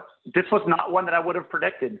 This was not one that I would have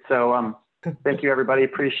predicted. So thank you, everybody.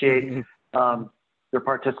 Appreciate your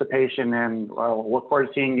participation, and look forward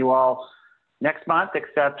to seeing you all next month,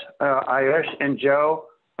 except Ayush and Joe.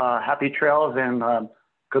 Happy trails and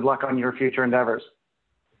good luck on your future endeavors.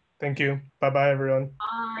 Thank you. Bye-bye, everyone.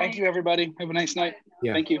 Thank you, everybody. Have a nice night.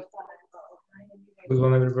 Yeah. Thank you. Good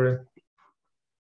one, everybody.